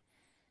that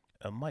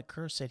Mike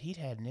Kerr said he'd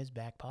had in his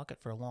back pocket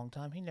for a long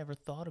time. He never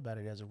thought about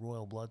it as a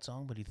Royal Blood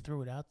song, but he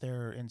threw it out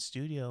there in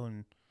studio,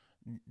 and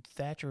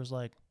Thatcher was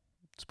like,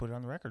 "Let's put it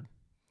on the record."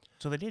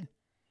 So they did.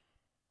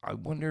 I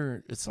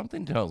wonder,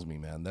 something tells me,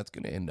 man, that's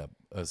going to end up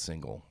a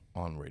single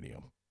on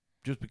radio,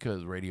 just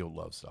because radio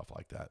loves stuff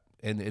like that,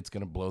 and it's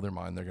going to blow their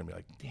mind. They're going to be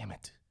like, "Damn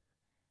it,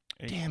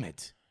 damn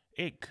it!"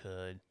 It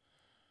could.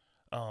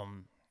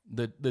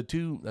 The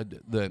two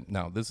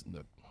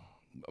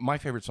my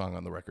favorite song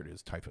on the record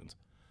is Typhoons,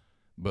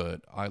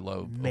 but I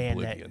love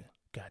Oblivion.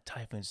 God,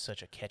 Typhoon's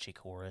such a catchy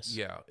chorus.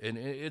 Yeah, and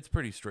it's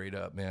pretty straight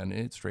up, man.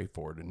 It's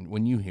straightforward, and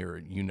when you hear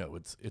it,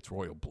 it's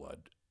Royal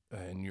Blood,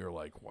 and you're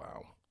like,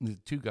 wow, the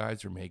two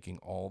guys are making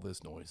all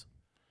this noise.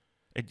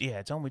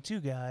 It's only two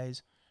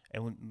guys,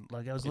 and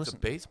I was listening, a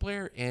bass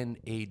player and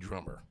a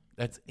drummer.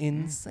 That's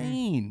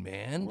insane,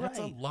 man. That's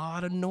a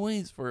lot of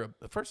noise for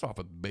first off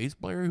a bass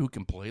player who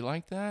can play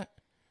like that.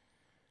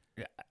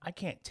 I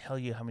can't tell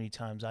you how many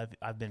times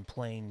I've been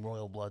playing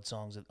Royal Blood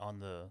songs on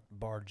the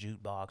bar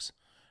jukebox,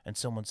 and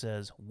someone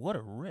says, "What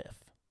a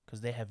riff,"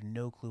 because they have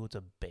no clue it's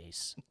a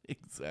bass.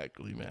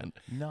 Exactly, man.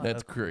 Not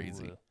That's a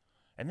crazy. clue.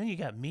 And then you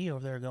got me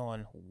over there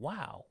going,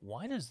 "Wow,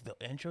 why does the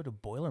intro to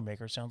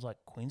Boilermaker sounds like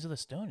Queens of the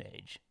Stone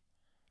Age?"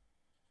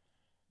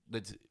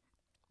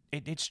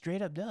 It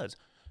straight up does.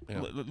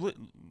 Yeah.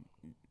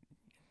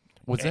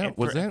 Was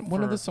that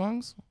one of the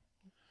songs?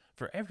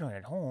 For everyone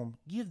at home,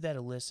 give that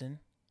a listen,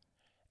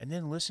 and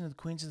then listen to the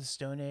Queens of the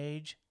Stone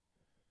Age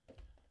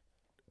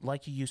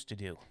like you used to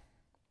do.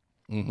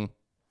 Mm-hmm.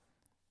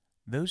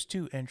 Those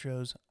two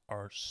intros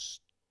are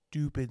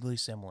stupidly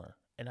similar.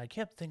 And I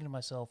kept thinking to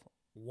myself,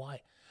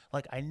 why?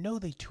 Like, I know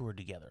they toured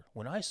together.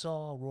 When I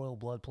saw Royal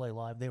Blood play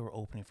live, they were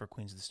opening for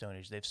Queens of the Stone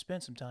Age. They've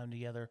spent some time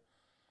together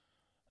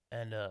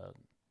and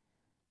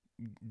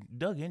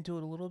dug into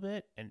it a little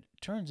bit. And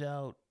it turns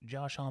out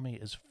Josh Homme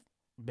has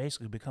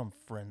basically become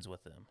friends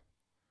with them.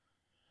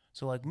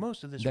 So, like,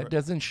 most of this... That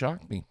doesn't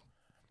shock me.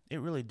 It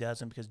really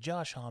doesn't, because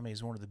Josh Homme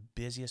is one of the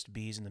busiest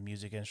bees in the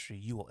music industry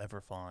you will ever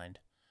find.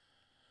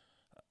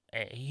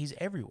 He's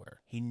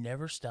everywhere. He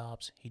never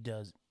stops. He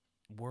does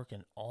work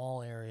in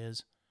all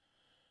areas.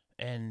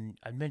 And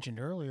I mentioned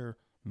earlier,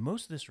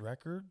 most of this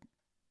record,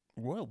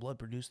 Royal Blood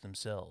produced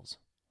themselves.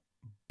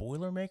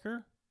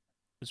 Boilermaker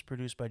was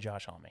produced by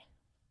Josh Homme.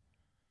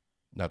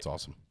 That's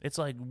awesome. It's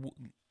like,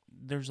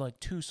 there's like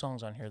 2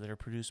 songs on here that are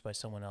produced by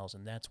someone else,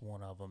 and that's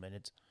one of them. And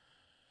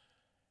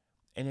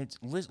it's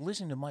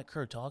listening to Mike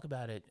Kerr talk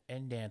about it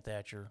and Dan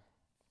Thatcher.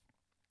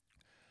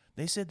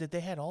 They said that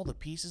they had all the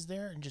pieces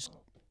there and just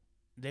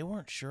they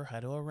weren't sure how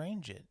to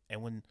arrange it.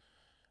 And when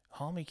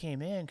Homme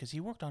came in, because he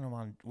worked on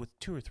them with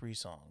 2 or 3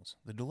 songs.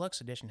 The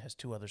deluxe edition has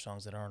 2 other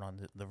songs that aren't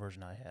on the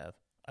version I have.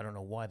 I don't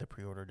know why the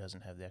pre-order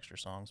doesn't have the extra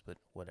songs, but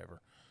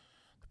whatever.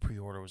 The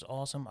pre-order was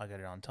awesome. I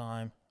got it on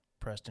time.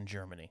 Pressed in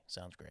Germany.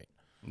 Sounds great.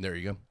 There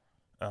you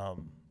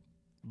go.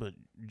 But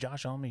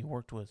Josh Homme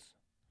worked with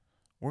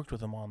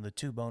him on the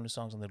 2 bonus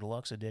songs on the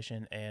deluxe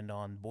edition and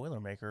on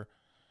Boilermaker,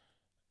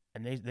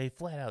 and they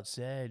flat out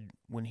said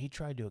when he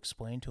tried to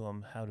explain to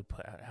him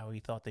how he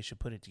thought they should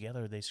put it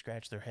together, they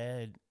scratched their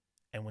head,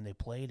 and when they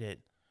played it,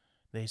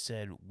 they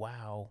said,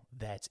 "Wow,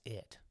 that's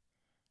it."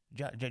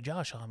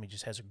 Josh Homme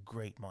just has a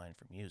great mind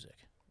for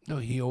music. No,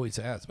 he always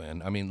has,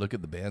 man. I mean, look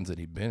at the bands that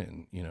he's been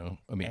in.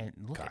 I mean,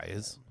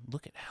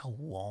 look at how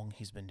long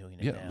he's been doing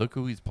it. Yeah, now. look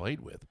who he's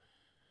played with.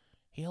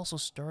 He also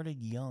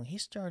started young. He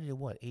started at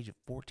what, age of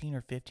 14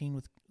 or 15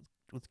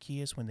 with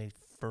Kies when they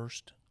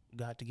first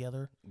got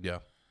together? Yeah.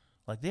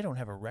 Like, they don't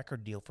have a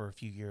record deal for a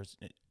few years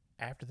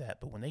after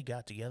that, but when they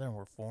got together and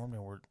were formed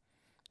and were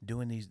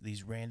doing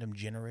these random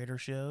generator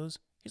shows,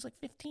 he's like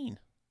 15,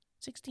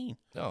 16.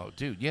 Oh,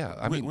 dude, yeah.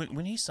 I mean,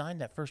 when he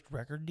signed that first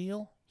record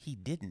deal, he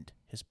didn't.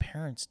 His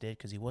parents did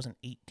because he wasn't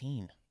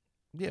 18.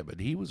 Yeah, but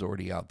he was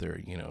already out there,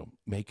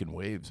 making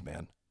waves,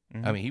 man.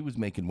 Mm-hmm. I mean, he was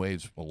making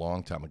waves a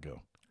long time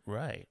ago.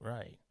 Right.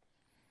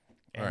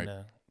 And, all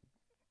right.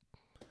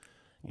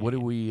 What are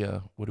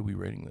we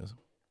rating this?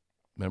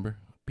 Remember?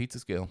 Pizza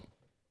scale.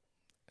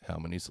 How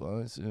many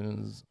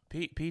slices?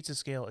 Pizza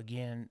scale,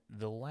 again,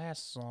 the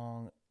last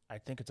song, I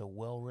think it's a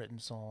well-written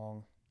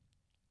song.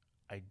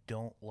 I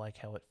don't like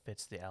how it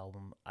fits the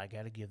album. I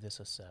got to give this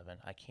a 7.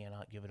 I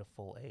cannot give it a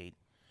full 8.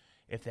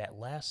 If that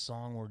last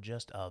song were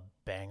just a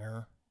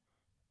banger,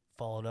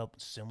 followed up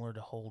similar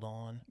to Hold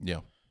On,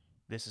 yeah,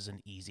 this is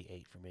an easy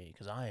 8 for me,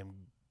 because I am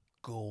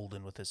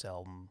golden with this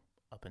album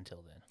up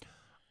until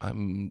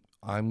then.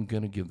 I'm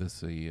gonna give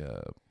this a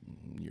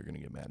you're gonna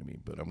get mad at me,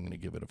 but I'm gonna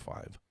give it a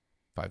 5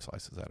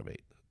 slices out of 8.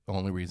 The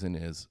only reason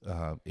is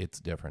it's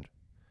different,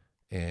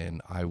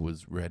 and I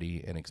was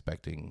ready and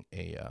expecting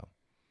a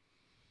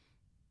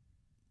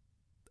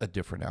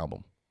different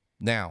album.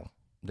 Now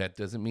that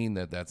doesn't mean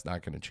that that's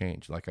not going to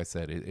change. Like I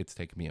said, it's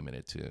taken me a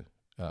minute to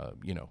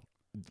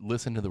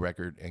listen to the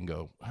record and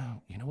go,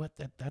 oh, you know what,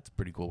 that's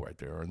pretty cool right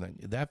there, or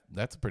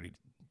that's a pretty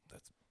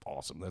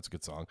awesome. That's a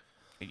good song.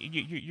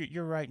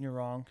 You're right and you're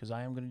wrong, because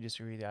I am going to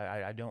disagree.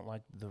 I don't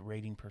like the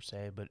rating per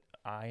se, but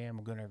I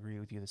am going to agree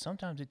with you that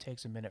sometimes it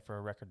takes a minute for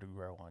a record to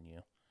grow on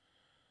you.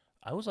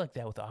 I was like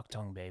that with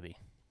Octung Baby.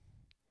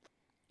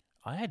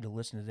 I had to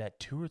listen to that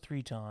 2 or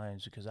 3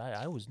 times because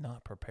I was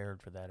not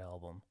prepared for that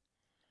album.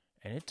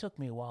 And it took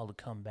me a while to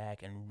come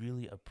back and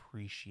really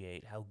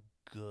appreciate how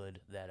good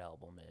that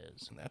album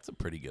is. And that's a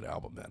pretty good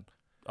album, man.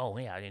 Oh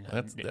yeah, I didn't.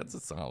 That's a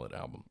solid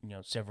album.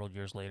 Several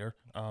years later,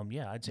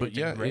 I'd say But it's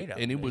a great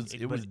album. and it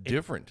was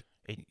different.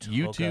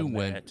 You two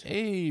went,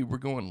 hey, we're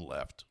going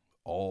left,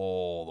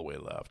 all the way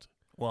left.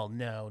 Well,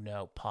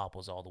 no, Pop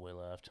was all the way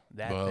left.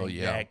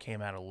 That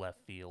came out of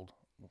left field,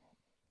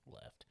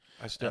 left.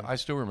 I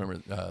still remember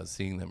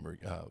seeing them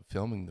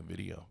filming the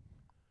video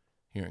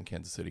here in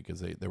Kansas City, because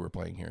they were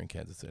playing here in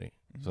Kansas City.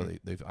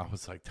 Mm-hmm. So I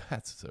was like,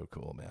 that's so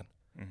cool, man.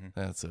 Mm-hmm.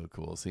 That's so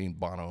cool, seeing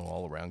Bono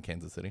all around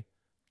Kansas City.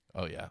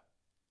 Oh yeah.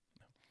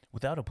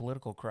 Without a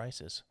political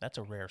crisis, that's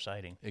a rare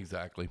sighting.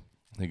 Exactly.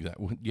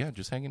 Yeah,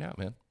 just hanging out,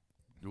 man.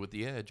 With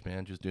the Edge,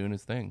 man, just doing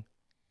his thing.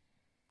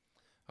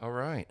 All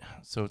right,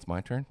 so it's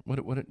my turn. What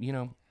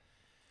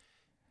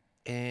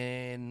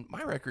and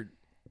my record,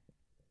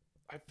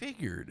 I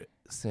figured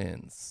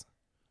since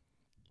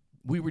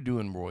we were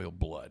doing Royal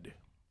Blood,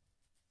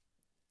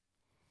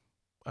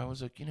 I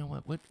was like, you know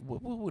what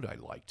would I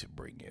like to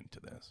bring into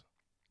this?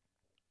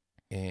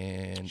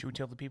 And should we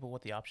tell the people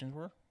what the options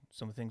were?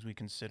 Some of the things we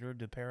considered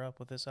to pair up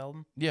with this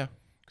album? Yeah.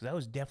 Because that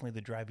was definitely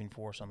the driving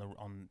force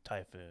on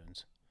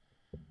Typhoons.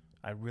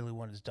 I really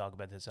wanted to talk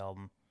about this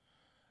album.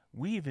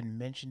 We even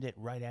mentioned it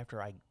right after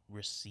I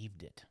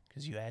received it,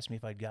 because you asked me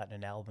if I'd gotten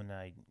an album, and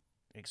I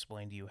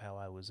explained to you how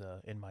I was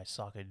in my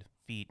socked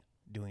feet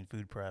doing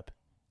food prep,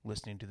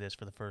 listening to this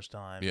for the first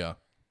time. Yeah.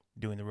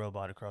 Doing the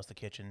robot across the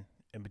kitchen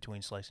in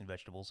between slicing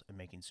vegetables and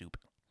making soup.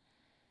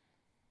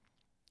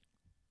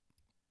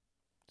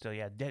 So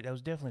yeah, that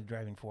was definitely a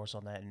driving force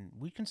on that, and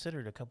we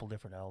considered a couple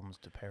different albums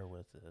to pair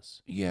with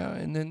this. Yeah,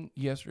 and then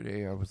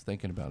yesterday I was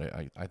thinking about it.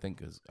 I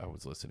think as I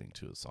was listening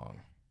to a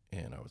song,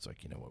 and I was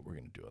like, you know what, we're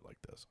going to do it like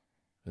this.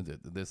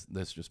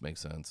 This just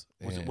makes sense.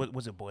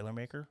 Was it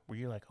Boilermaker? Were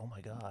you like, oh my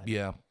God?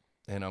 Yeah,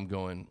 and I'm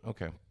going,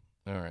 okay,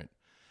 all right.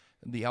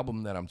 The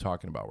album that I'm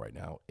talking about right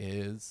now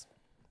is,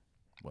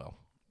 well,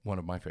 one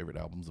of my favorite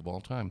albums of all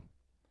time.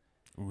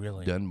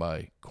 Really? Done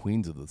by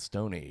Queens of the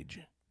Stone Age.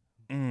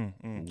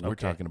 We're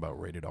talking about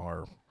Rated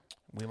R.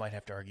 We might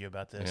have to argue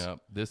about this. Yeah,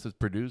 this is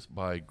produced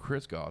by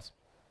Chris Goss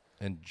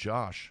and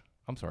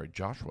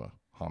Joshua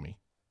Homme.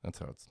 That's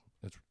how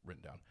it's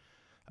written down.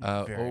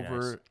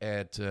 Over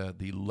nice. At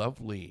the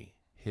lovely,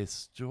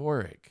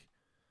 historic.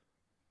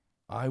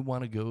 I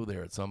want to go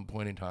there at some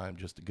point in time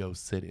just to go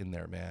sit in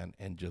there, man,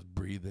 and just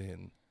breathe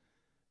in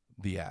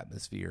the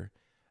atmosphere.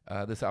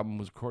 This album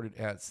was recorded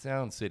at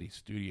Sound City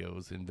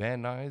Studios in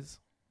Van Nuys,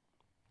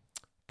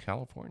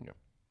 California,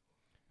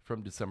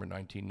 from December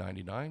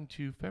 1999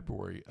 to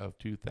February of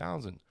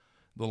 2000.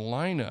 The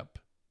lineup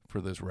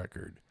for this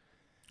record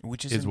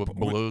is what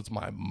blows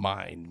my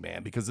mind,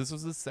 man, because this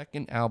was the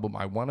second album.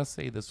 I want to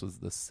say this was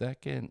the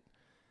second,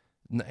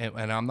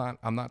 and I'm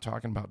not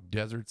talking about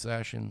Desert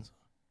Sessions.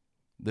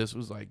 This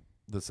was like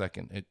the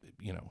second.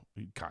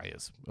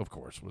 Caius, of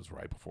course, was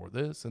right before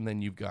this, and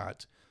then you've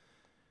got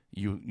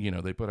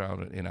they put out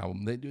an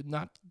album. They did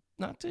not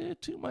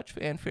too much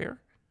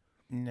fanfare.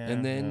 No,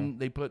 and then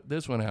they put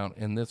this one out,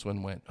 and this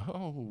one went,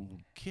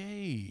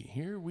 okay,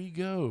 here we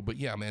go. But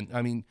yeah, man,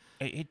 I mean,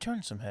 it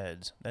turned some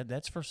heads.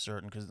 That's for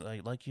certain, because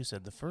like you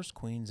said, the first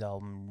Queens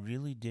album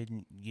really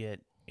didn't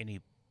get any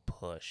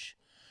push.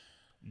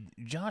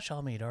 Josh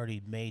Homme had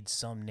already made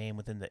some name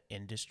within the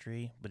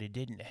industry, but he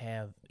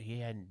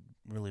hadn't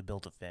really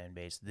built a fan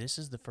base. This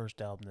is the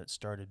first album that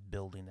started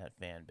building that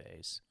fan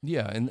base.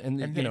 Yeah, and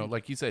then,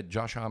 like you said,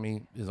 Josh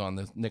Homme is on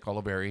this. Nick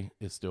Oliveri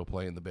is still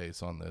playing the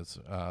bass on this.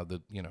 I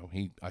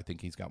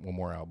think he's got one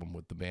more album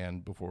with the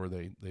band before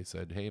they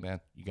said, hey man,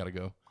 you got to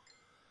go.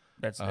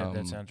 That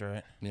sounds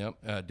right.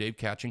 Yep. Dave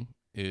Catching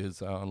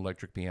is on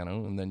electric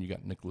piano, and then you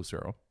got Nick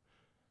Lucero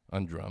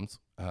on drums.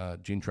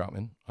 Gene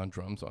Troutman on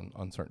drums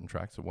on certain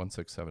tracks of 1,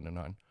 6, 7, and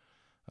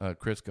 9.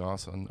 Chris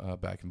Goss on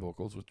backing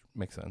vocals, which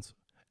makes sense.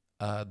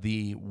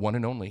 The one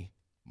and only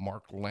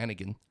Mark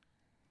Lanigan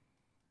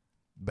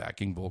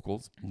backing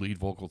vocals, lead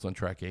vocals on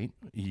track 8.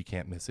 You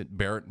can't miss it.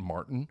 Barrett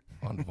Martin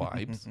on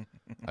vibes.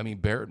 I mean,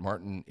 Barrett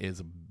Martin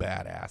is a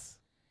badass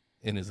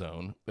in his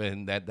own,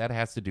 and that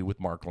has to do with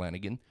Mark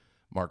Lanigan.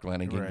 Mark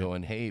Lanigan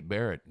going, hey,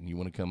 Barrett, you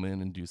want to come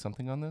in and do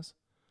something on this?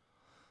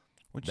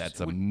 That's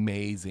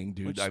amazing,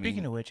 dude.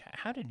 Speaking of which,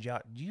 do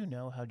you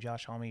know how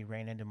Josh Homme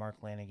ran into Mark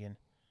Lanigan?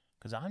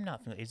 Because I'm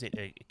not familiar. Is it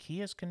a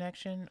Kia's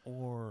connection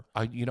or?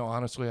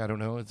 Honestly, I don't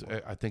know.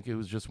 I think it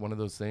was just one of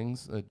those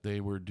things that they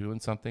were doing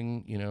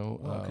something.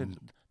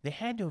 They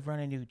had to have run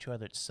into each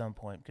other at some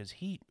point because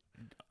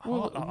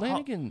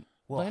Lanigan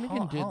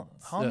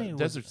did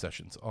Desert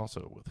Sessions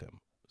also with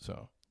him.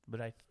 So, but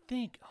I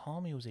think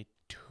Homme was a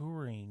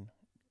touring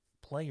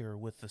player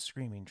with the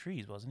Screaming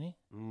Trees, wasn't he?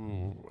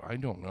 Ooh, I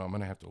don't know. I'm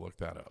gonna have to look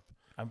that up.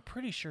 I'm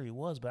pretty sure he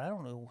was, but I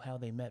don't know how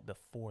they met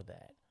before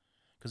that.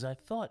 Because I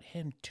thought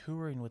him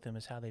touring with him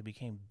is how they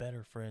became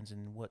better friends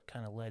and what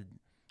kind of led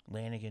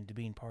Lanigan to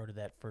being part of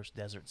that first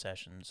Desert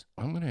Sessions.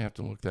 I'm going to have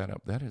to look that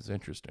up. That is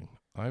interesting.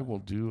 I will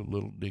do a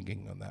little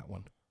digging on that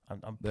one.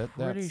 I'm That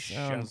pretty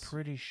sounds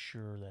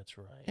sure that's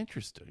right.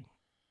 interesting.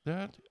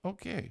 That,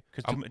 okay.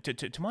 Because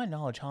to my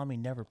knowledge, Hami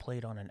never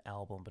played on an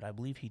album, but I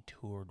believe he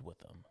toured with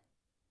them.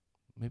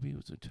 Maybe it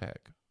was a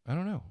tech. I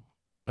don't know.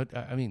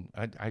 I mean,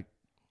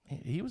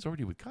 he was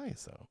already with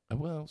Caius, though.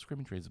 Well,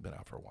 Screaming Trees has been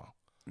out for a while.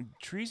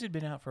 Trees had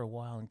been out for a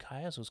while, and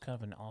Caius was kind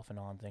of an off and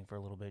on thing for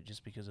a little bit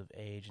just because of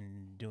age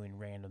and doing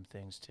random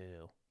things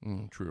too.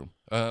 True.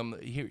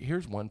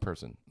 Here's one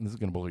person. This is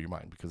going to blow your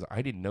mind because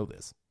I didn't know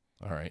this.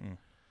 All right.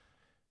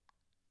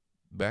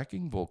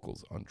 Backing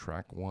vocals on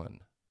track 1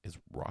 is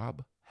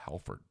Rob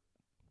Halford.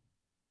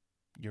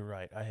 You're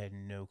right. I had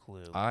no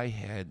clue. I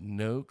had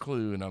no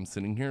clue, and I'm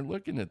sitting here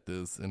looking at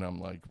this, and I'm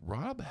like,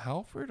 Rob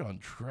Halford on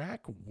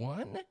track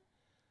 1?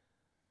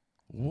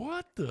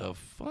 What the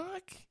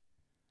fuck?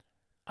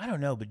 I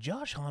don't know, but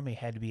Josh Homme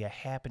had to be a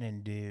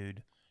happening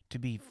dude to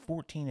be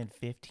 14 and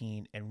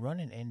 15 and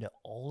running into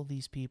all of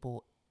these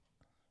people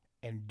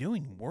and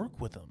doing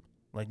work with them.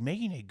 Like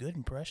making a good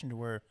impression to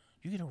where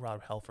you get a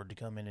Rob Halford to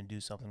come in and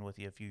do something with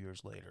you a few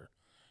years later.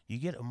 You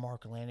get a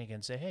Mark Lanigan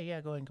and say, hey,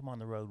 yeah, go ahead and come on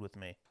the road with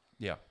me.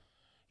 Yeah.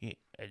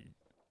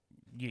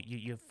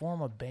 You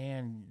form a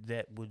band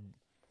that would...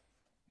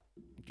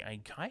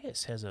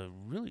 Caius has a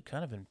really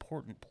kind of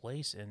important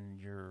place in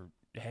your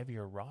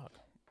heavier rock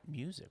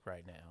music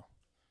right now.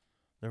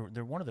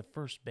 They're one of the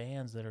first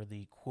bands that are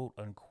the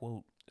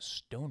quote-unquote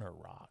stoner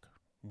rock,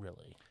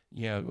 really.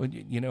 Yeah,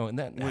 and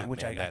that...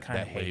 Which I kind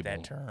of hate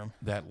that term.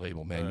 That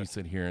label, man. You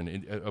sit here,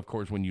 and of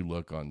course, when you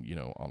look on,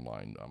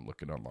 online, I'm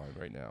looking online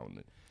right now,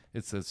 and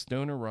it says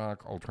stoner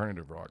rock,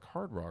 alternative rock,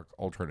 hard rock,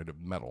 alternative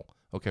metal.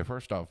 Okay,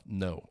 first off,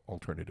 no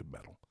alternative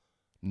metal.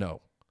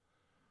 No.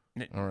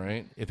 All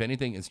right? If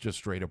anything, it's just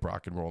straight up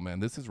rock and roll,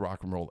 man. This is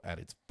rock and roll at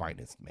its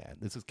finest, man.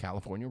 This is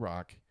California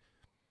rock.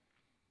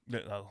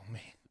 Oh,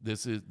 man.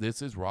 This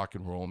is rock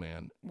and roll,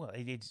 man. Well,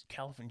 it's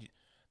California.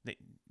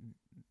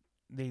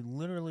 They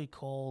literally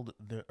called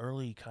the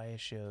early Caius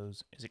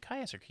shows. Is it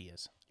Caius or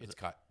Kias? It's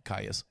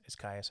Caius. It's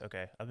Caius.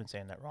 Okay, I've been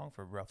saying that wrong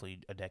for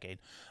roughly a decade.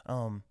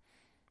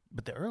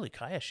 But the early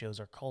Caius shows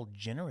are called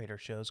generator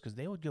shows because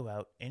they would go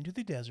out into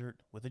the desert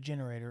with a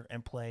generator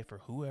and play for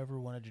whoever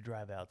wanted to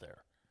drive out there.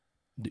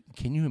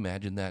 Can you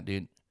imagine that,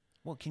 dude?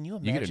 Well, can you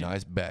imagine? You get a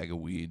nice bag of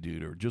weed,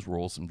 dude, or just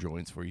roll some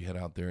joints before you head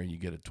out there, and you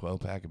get a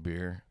 12-pack of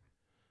beer.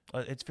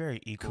 It's very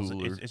Eagles.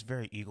 It's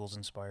very Eagles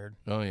inspired.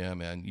 Oh yeah,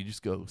 man! You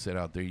just go sit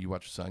out there. You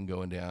watch the sun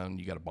going down.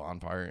 You got a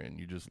bonfire, and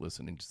you're just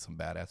listening to some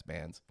badass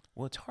bands.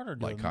 Well, it's harder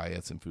to like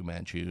Caius and Fu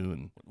Manchu.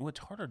 And what's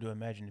harder to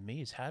imagine to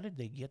me is how did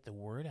they get the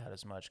word out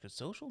as much? Because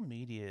social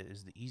media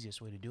is the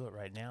easiest way to do it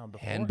right now.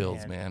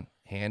 Handbills, man.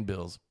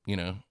 Handbills.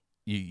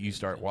 You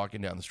start walking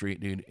down the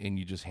street, dude, and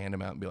you just hand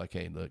them out and be like,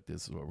 "Hey, look,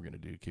 this is what we're gonna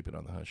do. Keep it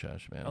on the hush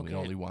hush, man. Okay. We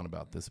only want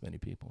about this many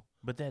people."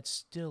 But that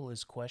still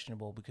is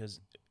questionable because,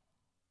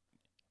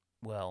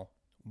 well,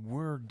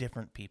 we're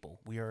different people.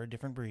 We are a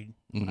different breed.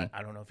 Mm-hmm.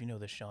 I don't know if you know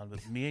this, Sean,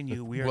 but me and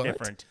you, we are What?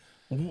 different.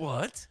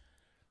 What?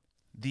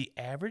 The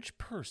average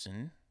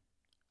person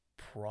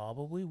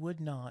probably would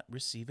not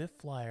receive a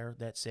flyer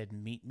that said,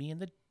 "Meet me in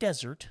the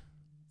desert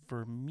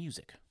for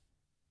music,"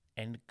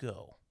 and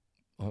go.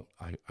 Well,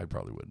 I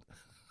probably would.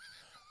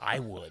 I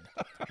would.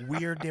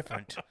 We are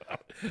different.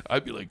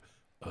 I'd be like,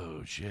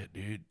 "Oh shit,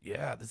 dude!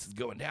 Yeah, this is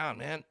going down,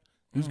 man.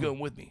 Who's going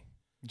with me?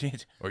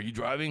 Are you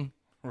driving?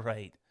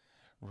 Right.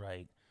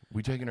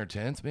 We taking our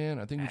tents, man?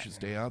 I think we should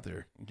stay out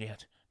there." Yeah.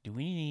 Do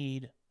we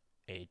need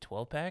a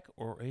 12-pack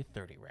or a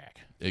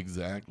 30-rack?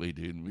 Exactly,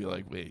 dude. And be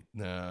like, "Wait,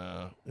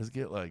 nah. Let's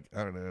get I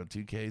don't know,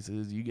 2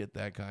 cases. You get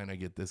that kind, I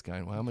get this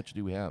kind. Well, how much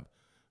do we have?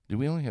 Do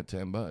we only have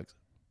 $10?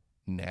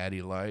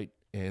 Natty Light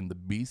and the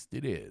beast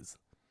it is.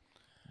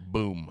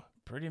 Boom.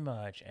 Pretty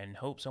much. And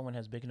hope someone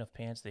has big enough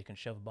pants they can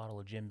shove a bottle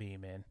of Jim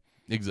Beam in.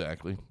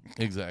 Exactly.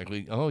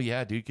 Oh,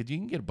 yeah, dude. Because you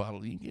can get a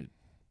bottle. You can get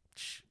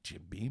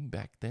Jim Beam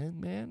back then,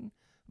 man.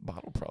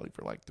 Bottle probably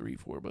for like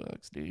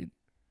 $3-4, dude.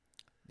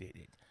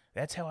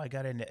 That's how I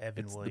got into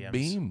Evan Williams. The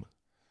Beam.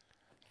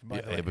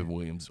 Yeah, Evan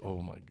Williams.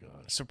 Oh my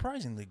gosh.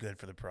 Surprisingly good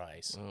for the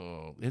price.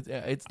 Oh,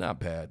 it's not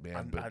bad,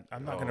 man.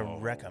 I'm not going to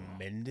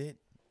recommend it,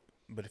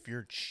 but if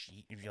you're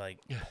cheap, if you're like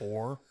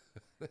poor,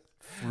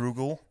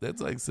 frugal,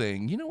 that's like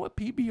saying, you know what,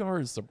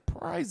 PBR is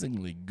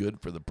surprisingly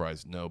good for the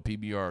price. No,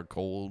 PBR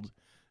cold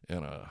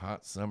and a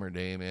hot summer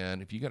day,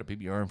 man. If you got a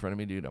PBR in front of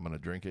me, dude, I'm gonna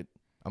drink it.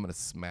 I'm gonna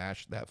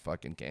smash that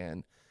fucking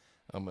can.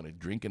 I'm going to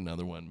drink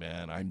another one,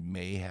 man. I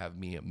may have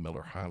me a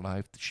Miller High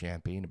Life, the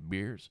champagne of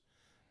beers,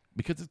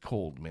 because it's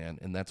cold, man,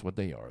 and that's what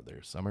they are.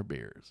 They're summer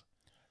beers.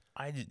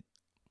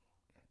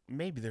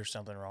 Maybe there's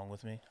something wrong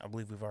with me. I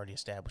believe we've already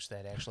established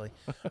that, actually.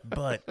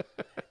 But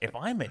if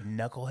I'm at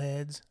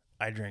Knuckleheads,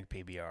 I drink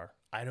PBR.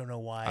 I don't know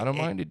why. I don't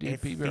mind it, dude.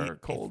 PBR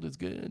cold is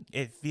good.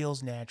 It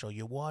feels natural.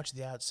 You watch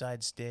the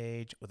outside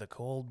stage with a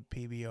cold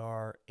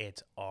PBR,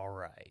 it's all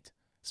right.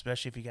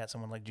 Especially if you got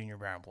someone like Junior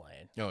Brown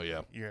playing. Oh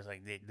yeah, you're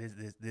like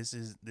this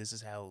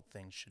is how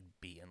things should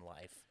be in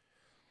life.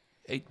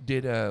 Hey,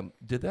 did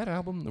that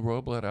album, the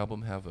Royal Blood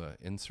album, have a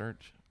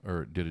insert,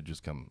 or did it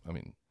just come? I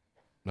mean,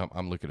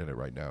 I'm looking at it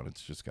right now, and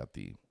it's just got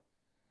the.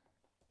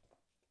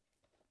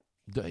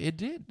 It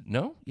did.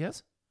 No.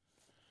 Yes.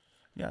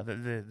 Yeah,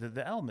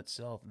 the album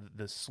itself,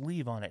 the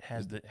sleeve on it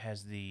has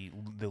the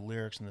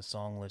lyrics and the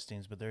song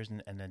listings, but there's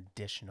an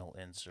additional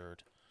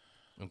insert.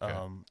 Okay.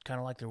 Kind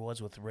of like there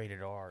was with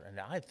Rated R, and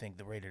I think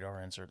the Rated R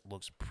insert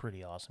looks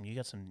pretty awesome. You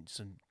got some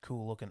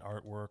cool looking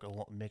artwork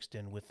mixed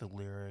in with the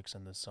lyrics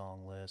and the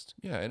song list.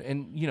 Yeah,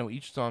 and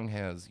each song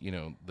has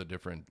the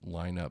different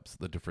lineups,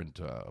 the different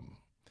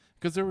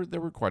because there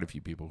were quite a few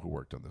people who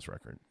worked on this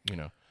record.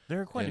 There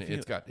are quite and a few.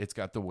 It's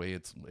got the way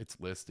it's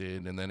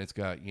listed, and then it's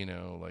got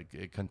like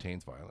it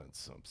contains violence,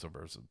 some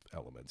subversive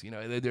elements.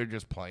 They're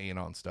just playing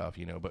on stuff.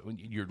 But when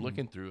you're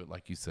looking through it,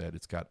 like you said,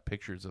 it's got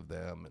pictures of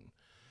them and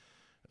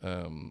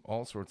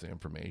all sorts of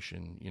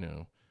information.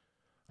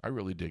 I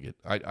really dig it.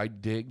 I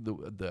dig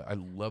I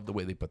love the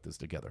way they put this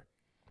together.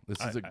 This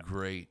is a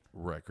great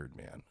record,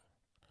 man.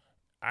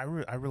 I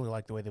really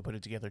like the way they put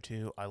it together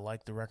too. I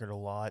like the record a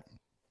lot.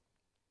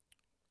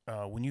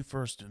 When you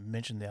first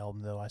mentioned the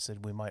album, though, I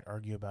said we might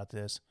argue about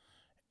this.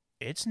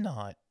 It's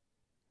not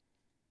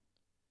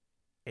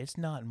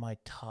in my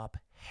top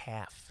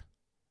half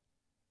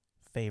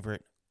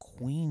favorite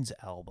Queen's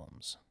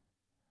albums,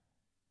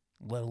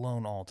 let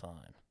alone all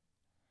time.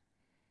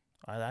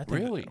 I think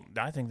Really?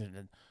 I think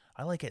that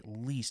I like at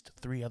least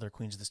 3 other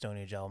Queens of the Stone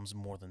Age albums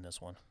more than this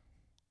one.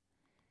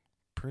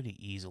 Pretty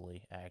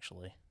easily,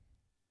 actually.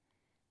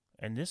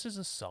 And this is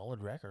a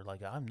solid record.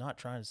 Like, I'm not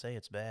trying to say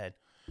it's bad.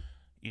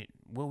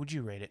 What would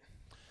you rate it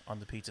on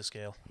the pizza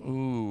scale?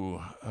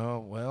 Ooh,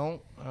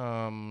 well,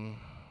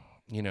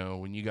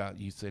 when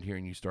you sit here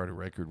and you start a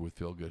record with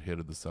Feel Good Hit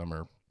of the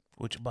Summer.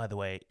 Which, by the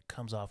way,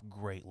 comes off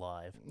great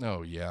live.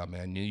 Oh, yeah,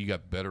 man. You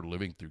got Better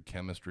Living Through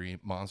Chemistry,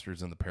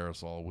 Monsters in the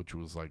Parasol, which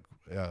was like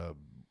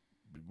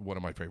one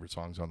of my favorite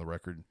songs on the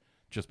record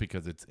just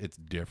because it's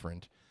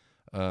different.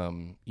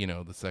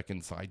 The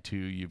second side, too,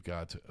 you've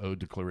got Ode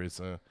to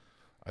Clarissa,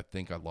 I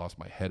Think I Lost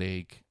My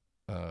Headache,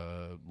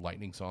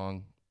 Lightning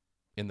Song,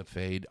 In the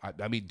Fade.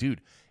 I mean,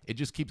 dude, it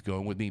just keeps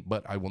going with me,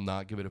 but I will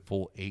not give it a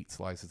full 8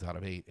 slices out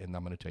of 8, and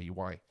I'm going to tell you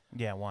why.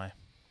 Yeah, why?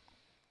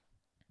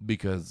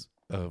 Because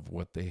of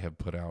what they have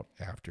put out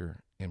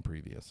after and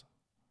previous.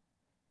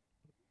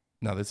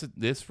 Now,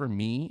 this for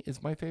me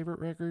is my favorite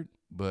record,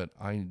 but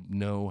I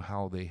know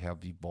how they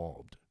have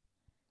evolved.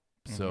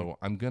 Mm-hmm. So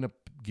I'm going to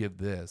give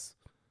this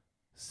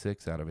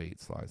 6 out of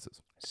 8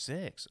 slices.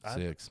 6?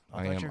 6.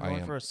 I thought you were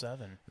going for a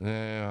 7.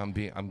 I'm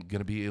going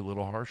to be a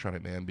little harsh on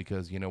it, man,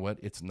 because you know what?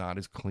 It's not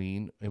as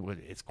clean.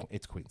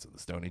 It's Queens of the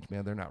Stone Age,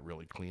 man. They're not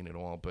really clean at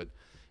all, but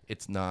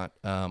it's not...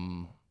 how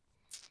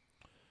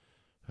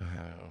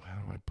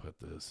do I put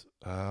this?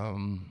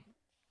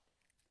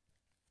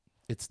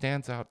 It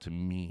stands out to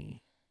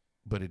me,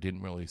 but it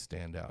didn't really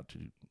stand out to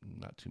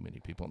not too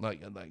many people.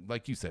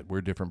 Like you said, we're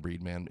a different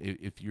breed, man.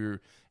 If you're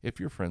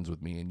friends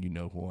with me and you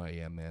know who I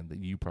am, man,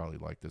 then you probably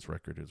like this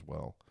record as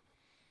well.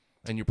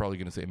 And you're probably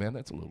going to say, man,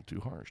 that's a little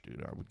too harsh,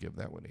 dude. I would give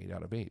that one 8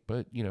 out of 8.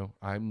 But,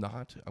 I'm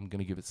not. I'm going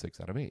to give it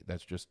 6 out of 8.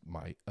 That's just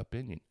my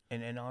opinion.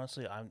 And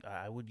honestly,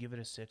 I would give it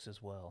a 6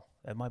 as well.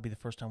 That might be the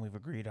first time we've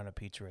agreed on a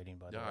pizza rating,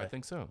 by the way. I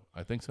think so.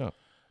 I think so.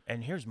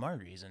 And here's my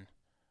reason.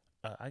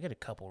 I got a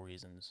couple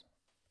reasons.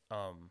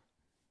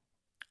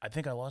 I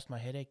Think I Lost My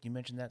Headache. You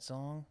mentioned that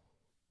song.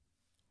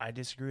 I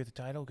disagree with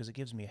the title because it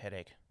gives me a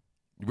headache.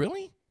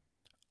 Really?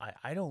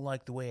 I don't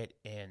like the way it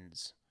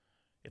ends.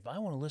 If I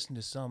want to listen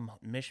to some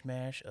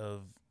mishmash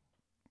of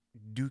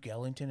Duke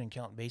Ellington and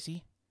Count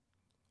Basie,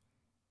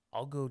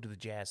 I'll go to the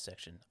jazz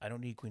section. I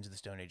don't need Queens of the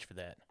Stone Age for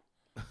that.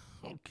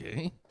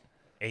 Okay.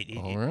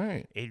 All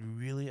right. It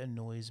really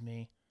annoys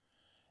me.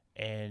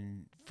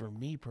 And for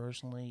me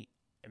personally,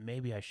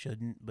 maybe I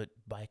shouldn't, but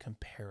by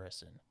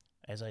comparison,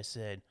 as I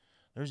said,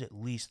 there's at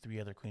least 3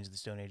 other Queens of the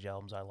Stone Age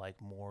albums I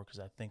like more because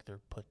I think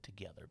they're put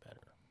together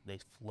better. They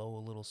flow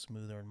a little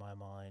smoother in my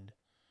mind.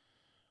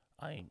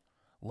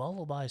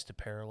 Lullabies to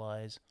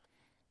Paralyze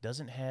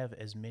doesn't have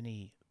as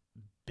many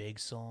big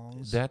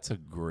songs. That's a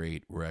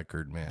great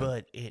record, man.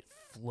 But it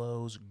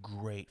flows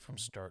great from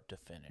start to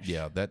finish.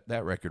 Yeah,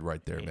 that record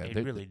right there, man.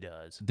 It really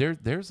does.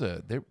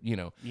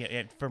 Yeah,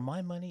 and for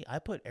my money, I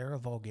put Era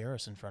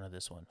Vulgaris in front of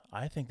this one.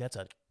 I think that's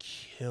a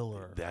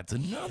killer. That's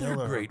another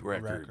great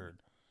record.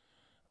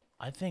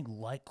 I think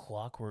Like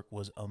Clockwork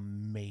was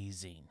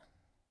amazing.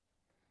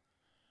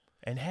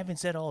 And having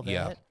said all that...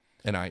 Yeah.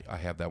 And I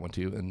have that one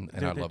too, and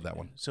I love that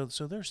one. So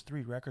there's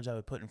 3 records I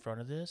would put in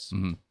front of this.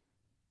 Mm-hmm.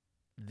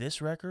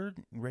 This record,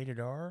 Rated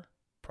R,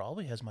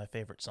 probably has my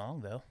favorite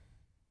song, though.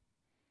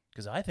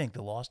 Because I think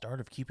The Lost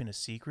Art of Keeping a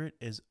Secret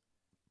is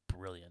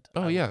brilliant.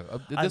 Oh, yeah.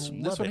 This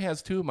one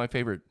has 2 of my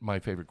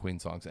favorite Queen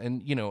songs.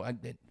 And,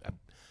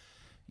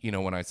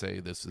 when I say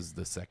this is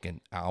the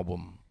second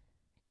album,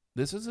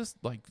 this is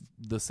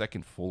the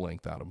second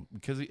full-length album.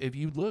 Because if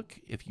you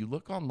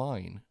look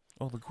online...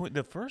 Well,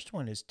 the first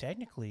one is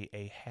technically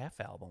a half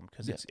album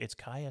because it's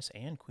Caius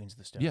and Queens of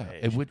the Stone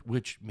Age. Yeah,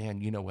 which,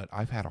 man, you know what?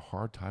 I've had a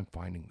hard time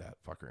finding that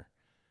fucker.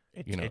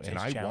 It's, it's, and it's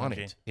I want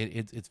challenging.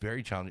 It's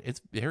very challenging.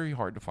 It's very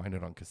hard to find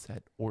it on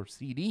cassette or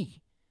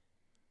CD.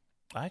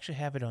 I actually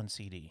have it on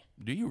CD.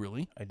 Do you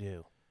really? I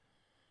do.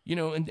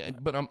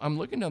 But I'm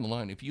looking down the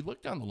line. If you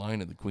look down the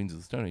line of the Queens of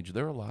the Stone Age,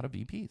 there are a lot of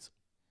EPs.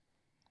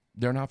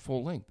 They're not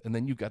full length, and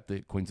then you got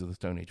the Queens of the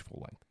Stone Age full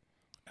length.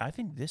 I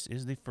think this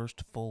is the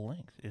first full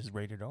length. Is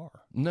rated R.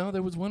 No,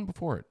 there was one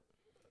before it.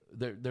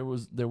 There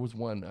was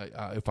one.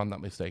 If I'm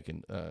not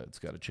mistaken, it's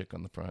got a chick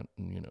on the front,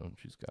 and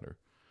she's got her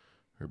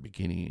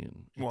bikini,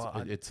 and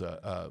it's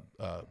a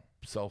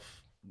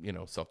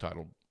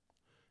self-titled,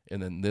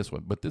 and then this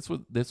one. But this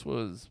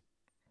was,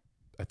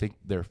 I think,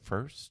 their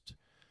first.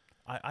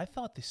 I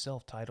thought the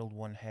self-titled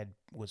one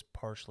was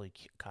partially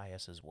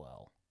Caius as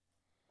well.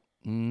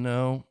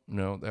 No,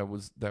 that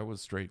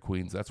was straight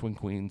Queens. That's when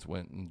Queens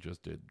went and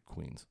just did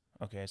Queens.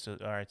 Okay, so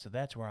all right, so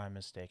that's where I'm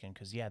mistaken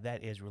because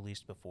that is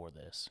released before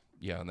this.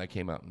 Yeah, and that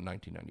came out in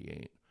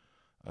 1998,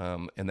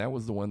 and that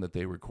was the one that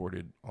they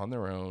recorded on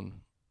their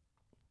own,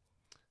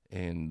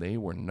 and they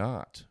were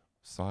not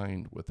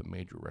signed with a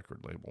major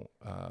record label.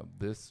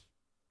 This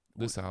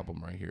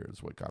album right here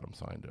is what got them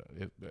signed.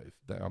 If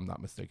I'm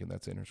not mistaken,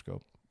 that's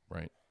Interscope,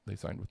 right? They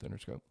signed with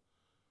Interscope.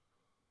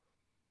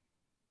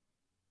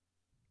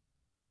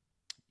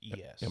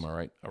 Yes. Am I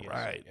right? All Yes,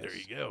 right. yes. There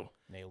you go.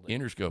 Nailed it.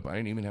 Interscope. I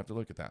didn't even have to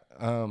look at that.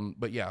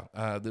 But yeah,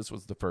 this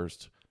was the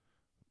first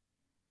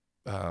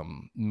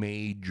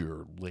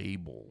major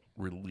label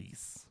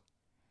release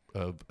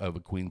of a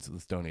Queens of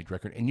the Stone Age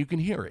record, and you can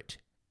hear it.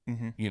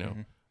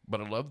 Mm-hmm. But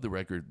I love the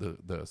record,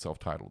 the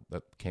self-titled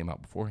that came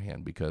out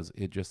beforehand, because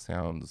it just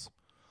sounds.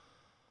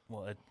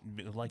 Well,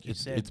 like you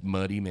said, it's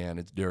muddy, man.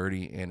 It's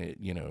dirty, and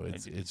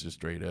it's just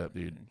straight up,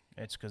 dude.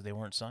 It's because they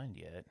weren't signed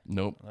yet.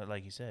 Nope.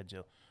 Like you said,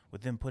 Joe,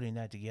 with them putting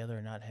that together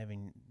and not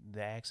having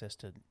the access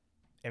to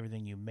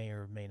everything you may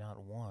or may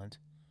not want,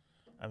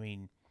 I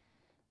mean,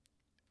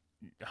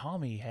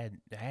 Hami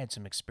had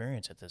some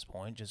experience at this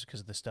point just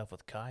because of the stuff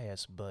with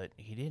Caius, but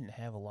he didn't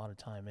have a lot of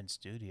time in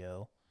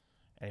studio.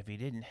 And if he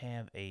didn't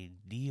have a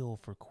deal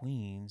for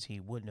Queens, he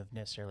wouldn't have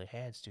necessarily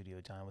had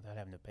studio time without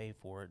having to pay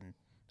for it, and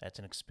that's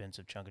an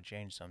expensive chunk of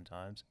change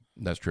sometimes.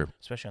 That's true.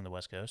 Especially on the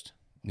West Coast.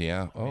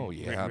 Yeah.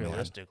 Yeah,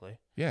 realistically. Man.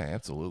 Yeah,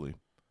 absolutely.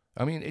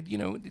 I mean,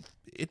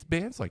 it's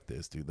bands like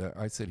this, dude, that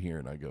I sit here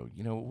and I go,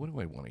 what do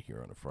I want to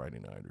hear on a Friday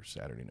night or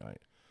Saturday night?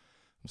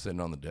 I'm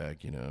sitting on the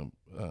deck, and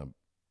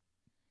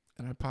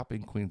I pop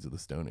in Queens of the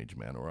Stone Age,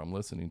 man, or I'm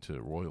listening to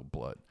Royal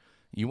Blood.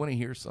 You want to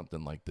hear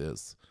something like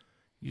this,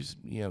 you just,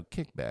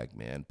 kick back,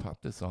 man,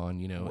 pop this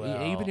on,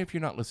 even if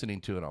you're not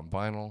listening to it on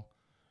vinyl,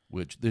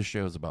 which this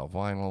show is about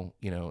vinyl,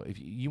 if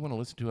you want to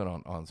listen to it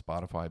on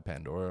Spotify,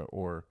 Pandora,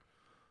 or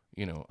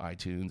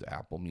iTunes,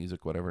 Apple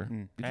Music, whatever.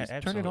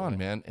 Just turn it on,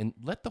 man, and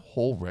let the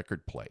whole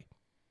record play.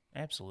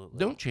 Absolutely.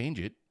 Don't change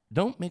it.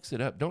 Don't mix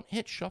it up. Don't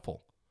hit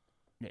shuffle.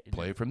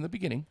 Play from the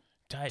beginning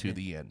to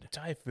the end.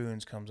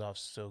 Typhoons comes off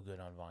so good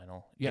on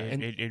vinyl. Yeah,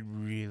 and it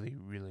really,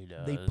 really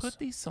does. They put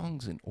these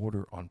songs in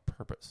order on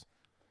purpose.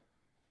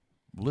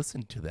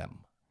 Listen to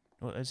them.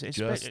 Well, it's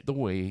just the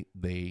way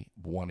they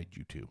wanted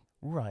you to.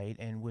 Right,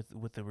 and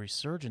with the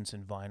resurgence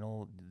in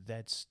vinyl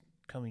that's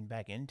coming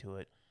back into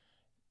it,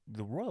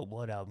 the Royal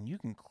Blood album, you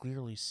can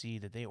clearly see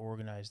that they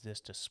organized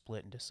this to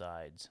split into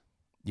sides.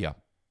 Yeah.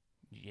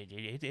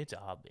 It's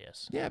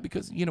obvious. Yeah,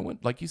 because you know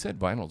what? Like you said,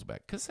 vinyl's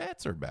back.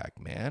 Cassettes are back,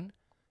 man.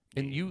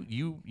 And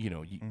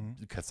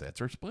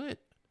cassettes are split.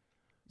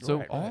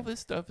 So all this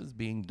stuff is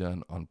being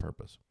done on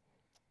purpose.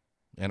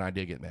 And I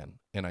dig it, man.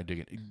 And I dig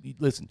it.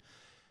 Listen,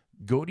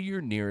 go to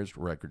your nearest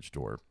record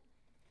store.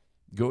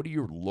 Go to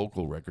your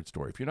local record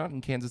store. If you're not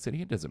in Kansas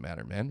City, it doesn't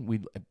matter,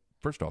 man.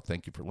 First off,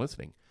 thank you for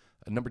listening.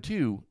 Number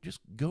two,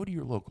 just go to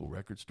your local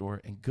record store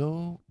and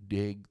go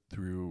dig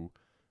through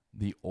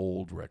the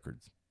old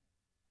records.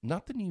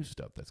 Not the new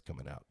stuff that's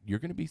coming out. You're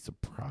going to be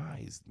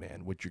surprised,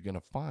 man, what you're going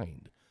to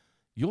find.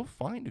 You'll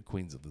find a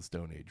Queens of the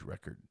Stone Age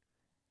record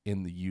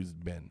in the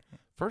used bin.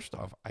 First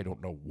off, I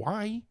don't know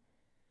why.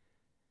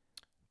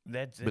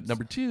 But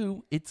number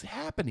two, it's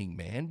happening,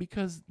 man,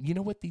 because you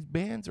know what? These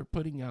bands are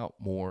putting out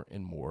more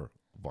and more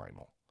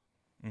vinyl.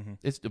 Mm-hmm.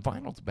 The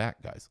vinyl's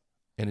back, guys,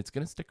 and it's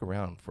going to stick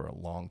around for a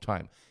long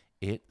time.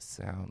 It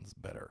sounds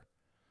better.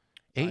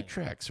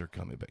 8-tracks are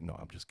coming back. No,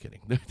 I'm just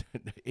kidding.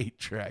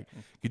 8-track.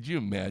 Could you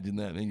imagine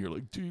that? And you're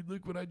like, dude,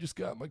 look what I just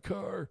got in my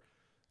car.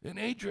 An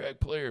 8-track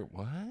player.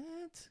 What?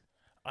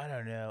 I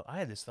don't know. I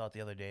had this thought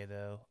the other day,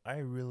 though. I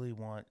really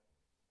want...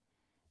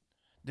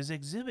 Does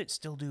Exhibit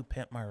still do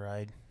Pimp My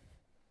Ride?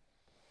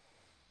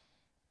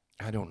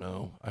 I don't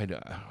know. I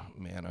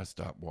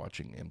stopped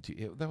watching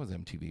MTV. That was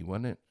MTV,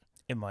 wasn't it?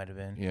 It might have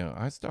been. Yeah,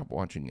 I stopped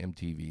watching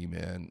MTV,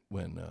 man,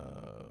 when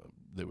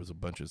there was a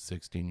bunch of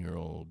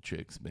 16-year-old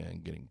chicks,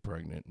 man, getting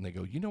pregnant. And they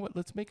go, you know what?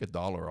 Let's make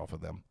 $1 off of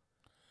them.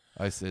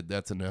 I said,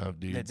 that's enough,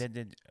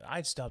 dude.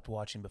 I'd stopped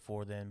watching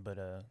before then, but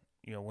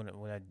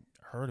when I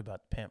heard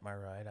about Pimp My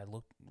Ride, I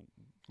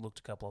looked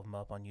a couple of them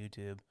up on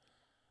YouTube.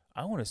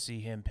 I want to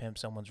see him pimp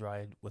someone's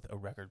ride with a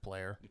record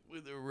player.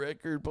 With a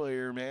record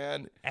player,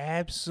 man.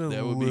 Absolutely.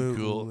 That would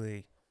be cool.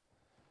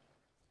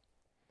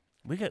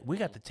 We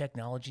got the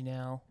technology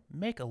now.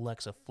 Make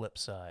Alexa flip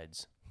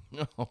sides.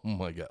 Oh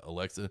my God,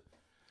 Alexa,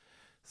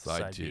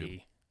 side two,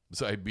 B.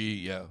 side B,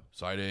 yeah,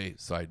 side A,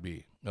 side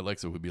B.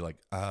 Alexa would be like,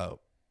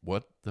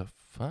 what the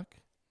fuck?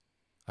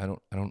 I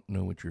don't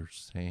know what you're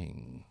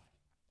saying.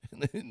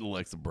 And then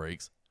Alexa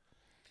breaks.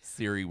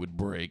 Siri would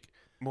break.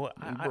 Well,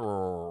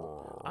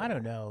 I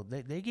don't know.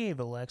 They gave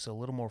Alexa a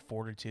little more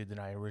fortitude than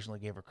I originally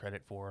gave her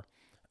credit for.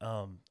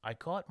 I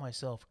caught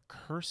myself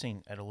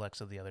cursing at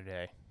Alexa the other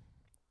day.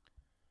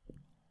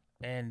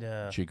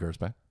 And She cursed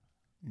back?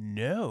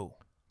 no.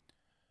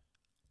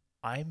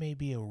 I may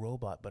be a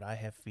robot, but I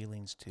have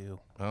feelings too.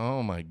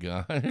 Oh my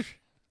gosh.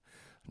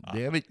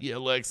 Damn it, yeah,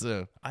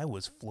 Alexa. I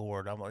was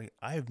floored. I'm like,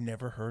 I have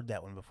never heard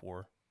that one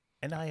before.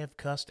 And I have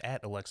cussed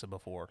at Alexa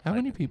before. How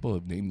many people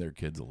have named their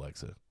kids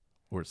Alexa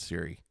or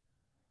Siri?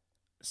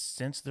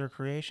 Since their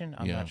creation?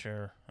 I'm not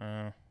sure.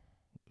 I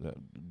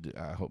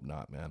hope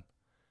not, man.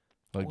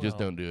 Like, just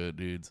don't do it,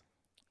 dudes.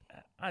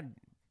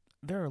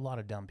 There are a lot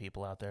of dumb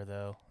people out there,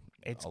 though.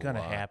 It's going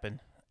to happen.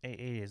 It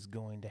is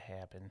going to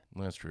happen.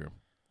 That's true.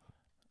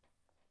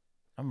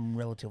 I'm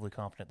relatively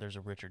confident there's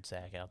a Richard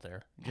Sack out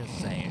there. Just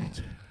saying.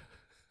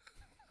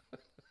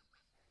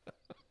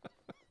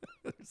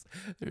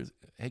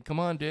 Hey, come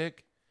on,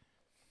 Dick.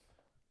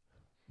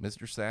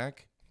 Mr.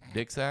 Sack?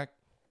 Dick Sack?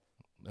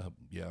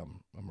 Yeah,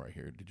 I'm right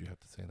here. Did you have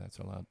to say that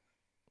so loud?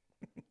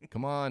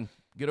 Come on.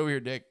 Get over here,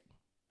 Dick.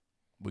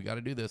 We got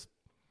to do this.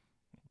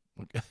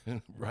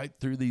 Right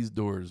through these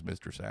doors,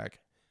 Mr. Sack.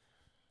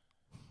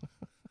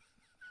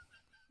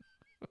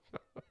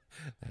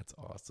 That's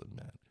awesome,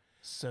 man.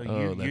 So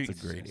that's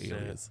a great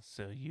alias.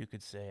 So you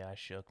could say I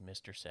shook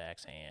Mr.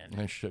 Sack's hand.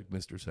 I shook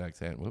Mr. Sack's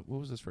hand. What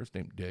was his first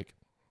name? Dick?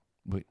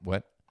 Wait,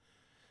 what?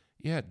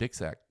 Yeah, Dick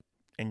Sack.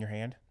 In your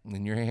hand?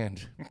 In your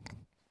hand.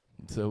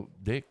 So,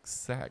 Dick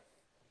Sack.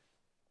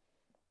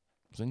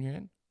 It's in your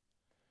hand?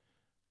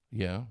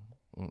 Yeah.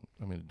 Well,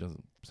 I mean, it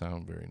doesn't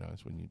sound very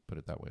nice when you put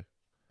it that way.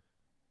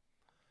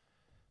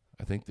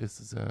 I think this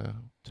is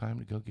time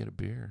to go get a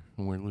beer.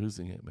 And we're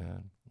losing it,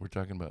 man. We're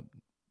talking about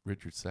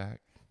Richard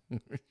Sack.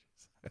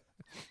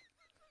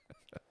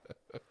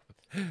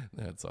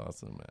 That's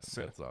awesome, man.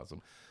 That's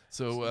awesome.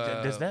 So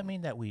does that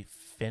mean that we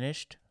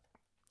finished?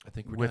 I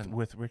think we're done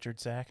with Richard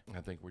Sack. I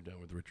think we're done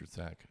with Richard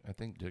Sack. I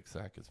think Dick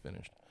Sack is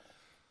finished.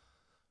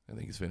 I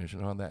think he's finished.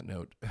 And on that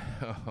note,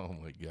 oh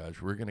my gosh,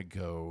 we're gonna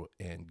go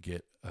and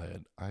get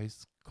an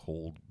ice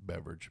cold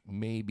beverage,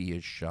 maybe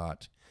a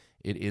shot.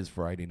 It is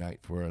Friday night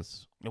for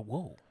us.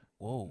 Whoa.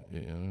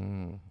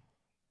 Yeah.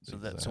 So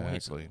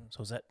exactly. so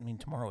does that mean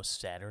tomorrow is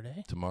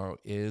Saturday? Tomorrow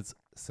is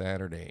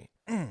Saturday.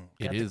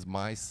 It is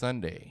my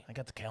Sunday. I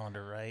got the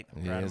calendar right.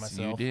 I'm proud of Yes,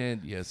 myself. you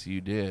did. Yes,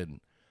 you did.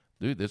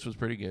 Dude, this was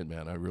pretty good,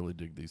 man. I really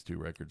dig these two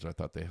records. I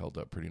thought they held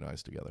up pretty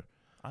nice together.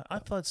 I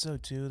thought so,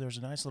 too. There's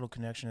a nice little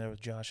connection there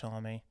with Josh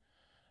Homme.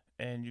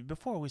 And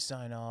before we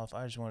sign off,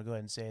 I just want to go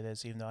ahead and say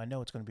this, even though I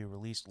know it's going to be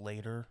released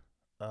later.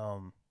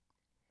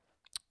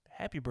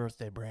 Happy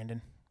birthday,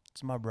 Brandon.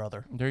 It's my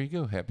brother. There you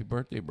go. Happy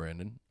birthday,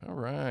 Brandon. All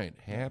right.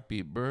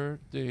 Happy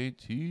birthday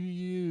to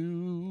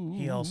you.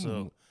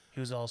 He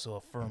was also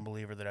a firm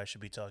believer that I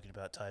should be talking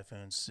about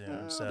typhoons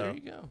soon. So there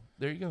you go.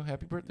 There you go.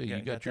 Happy birthday.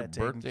 You got your that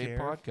taken birthday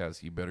care of.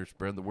 podcast. You better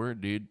spread the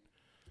word, dude.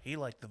 He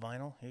liked the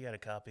vinyl. He got a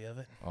copy of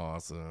it.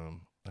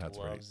 Awesome. That's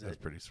Loves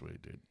it. pretty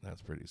sweet, dude.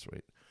 That's pretty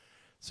sweet.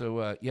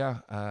 So,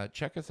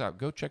 check us out.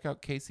 Go check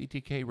out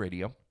KCTK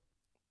Radio.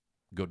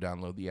 Go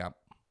download the app.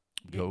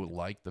 Go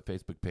like the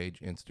Facebook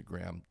page,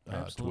 Instagram,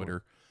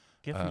 Twitter.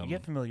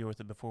 Get familiar with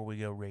it before we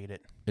go rate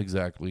it.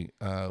 Exactly.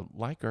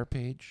 Like our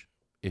page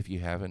if you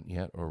haven't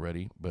yet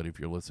already. But if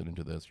you're listening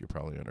to this, you're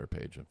probably on our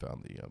page and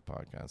found the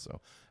podcast. So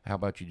how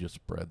about you just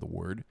spread the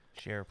word?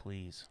 Share,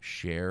 please.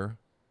 Share.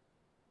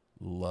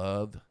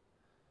 Love.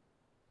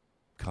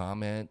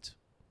 Comment.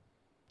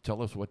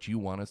 Tell us what you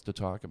want us to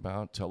talk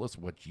about. Tell us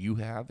what you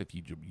have. If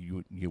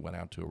you went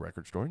out to a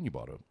record store and you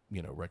bought a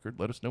record,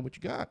 let us know what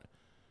you got.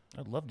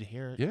 I'd love to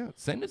hear it. Yeah,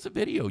 send us a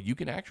video. You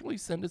can actually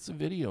send us a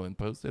video and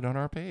post it on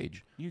our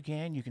page. You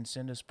can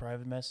send us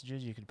private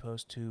messages. You can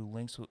post to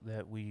links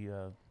that we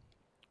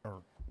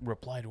or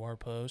reply to our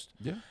post.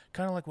 Yeah,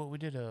 kind of like what we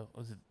did.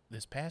 Was it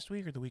this past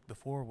week or the week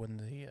before when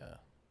the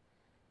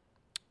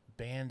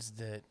bands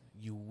that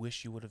you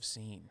wish you would have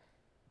seen?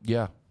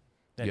 Yeah.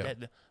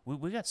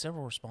 We got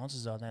several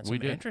responses on that. We Some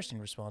did. interesting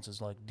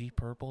responses like Deep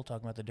Purple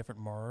talking about the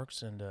different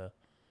marks and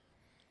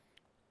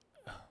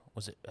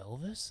was it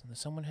Elvis that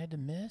someone had to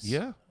miss?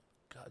 Yeah.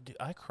 God, dude,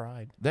 I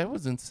cried. That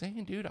was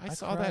insane, dude. I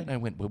saw that cried. and I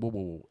went,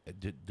 whoa.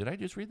 Did I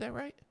just read that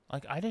right?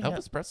 Like I didn't.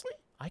 Elvis Presley?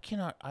 I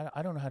cannot.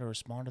 I don't know how to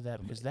respond to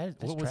that because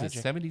that's What was tragic.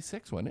 it?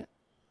 76, wasn't it?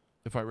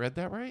 If I read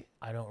that right?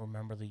 I don't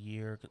remember the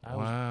year.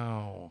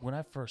 Wow. When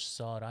I first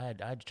saw it, I had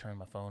to turn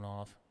my phone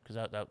off because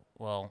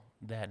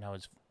and I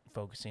was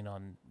focusing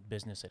on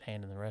business at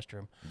hand in the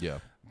restroom. Yeah.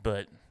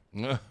 But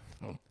And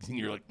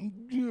you're like,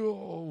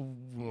 oh,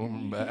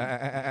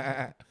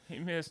 he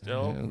missed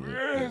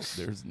Elvis.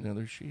 There's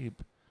another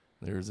sheep.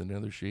 There's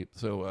another sheep.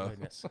 So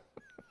Goodness.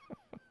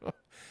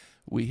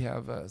 we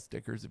have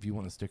stickers. If you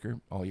want a sticker,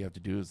 all you have to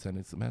do is send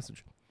us a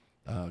message.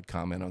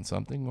 comment on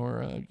something,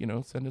 or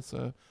send us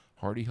a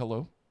hearty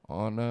hello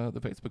on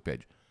the Facebook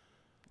page.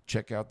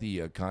 Check out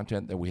the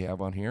content that we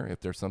have on here. If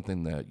there's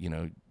something that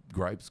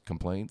gripes,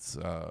 complaints,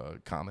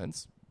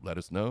 comments, let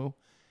us know.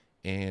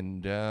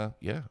 And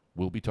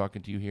we'll be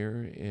talking to you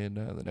here in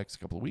the next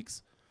couple of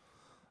weeks.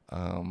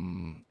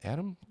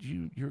 Adam,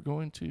 you're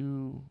going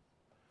to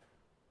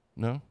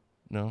no,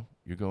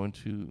 you're going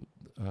to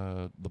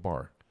the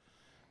bar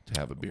to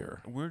have a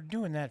beer. We're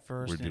doing that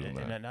first. We're doing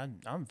that.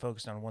 And I'm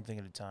focused on one thing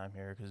at a time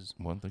here because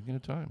one thing at a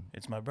time.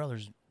 It's my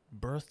brother's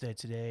birthday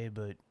today,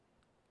 but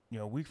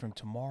a week from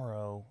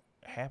tomorrow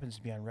happens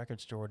to be on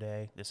Record Store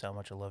Day. This is how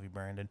much I love you,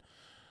 Brandon.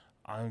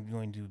 I'm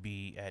going to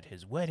be at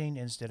his wedding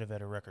instead of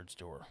at a record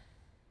store.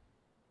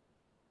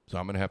 So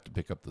I'm going to have to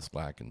pick up the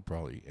slack and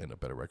probably end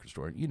up at a record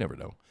store. You never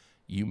know.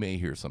 You may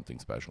hear something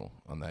special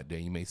on that day.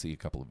 You may see a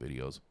couple of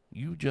videos.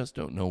 You just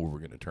don't know where we're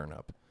going to turn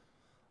up.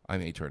 I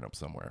may turn up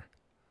somewhere.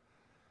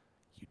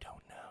 You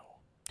don't know.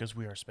 Because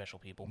we are special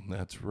people.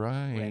 That's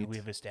right. And we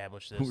have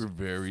established this. We're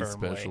very firmly.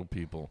 special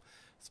people.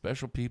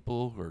 Special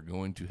people who are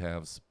going to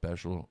have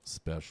special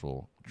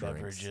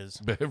drinks.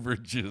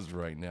 Beverages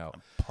right now.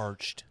 I'm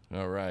parched.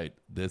 All right.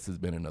 This has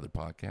been another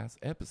podcast,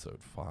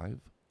 episode 5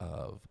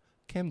 of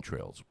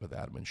Chemtrails with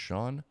Adam and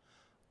Sean.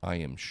 I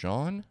am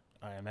Sean.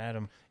 I am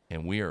Adam.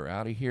 And we are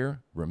out of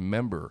here.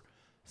 Remember,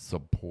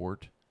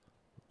 support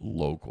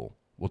local.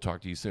 We'll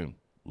talk to you soon.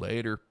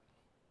 Later.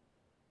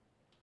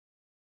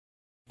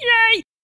 Yay!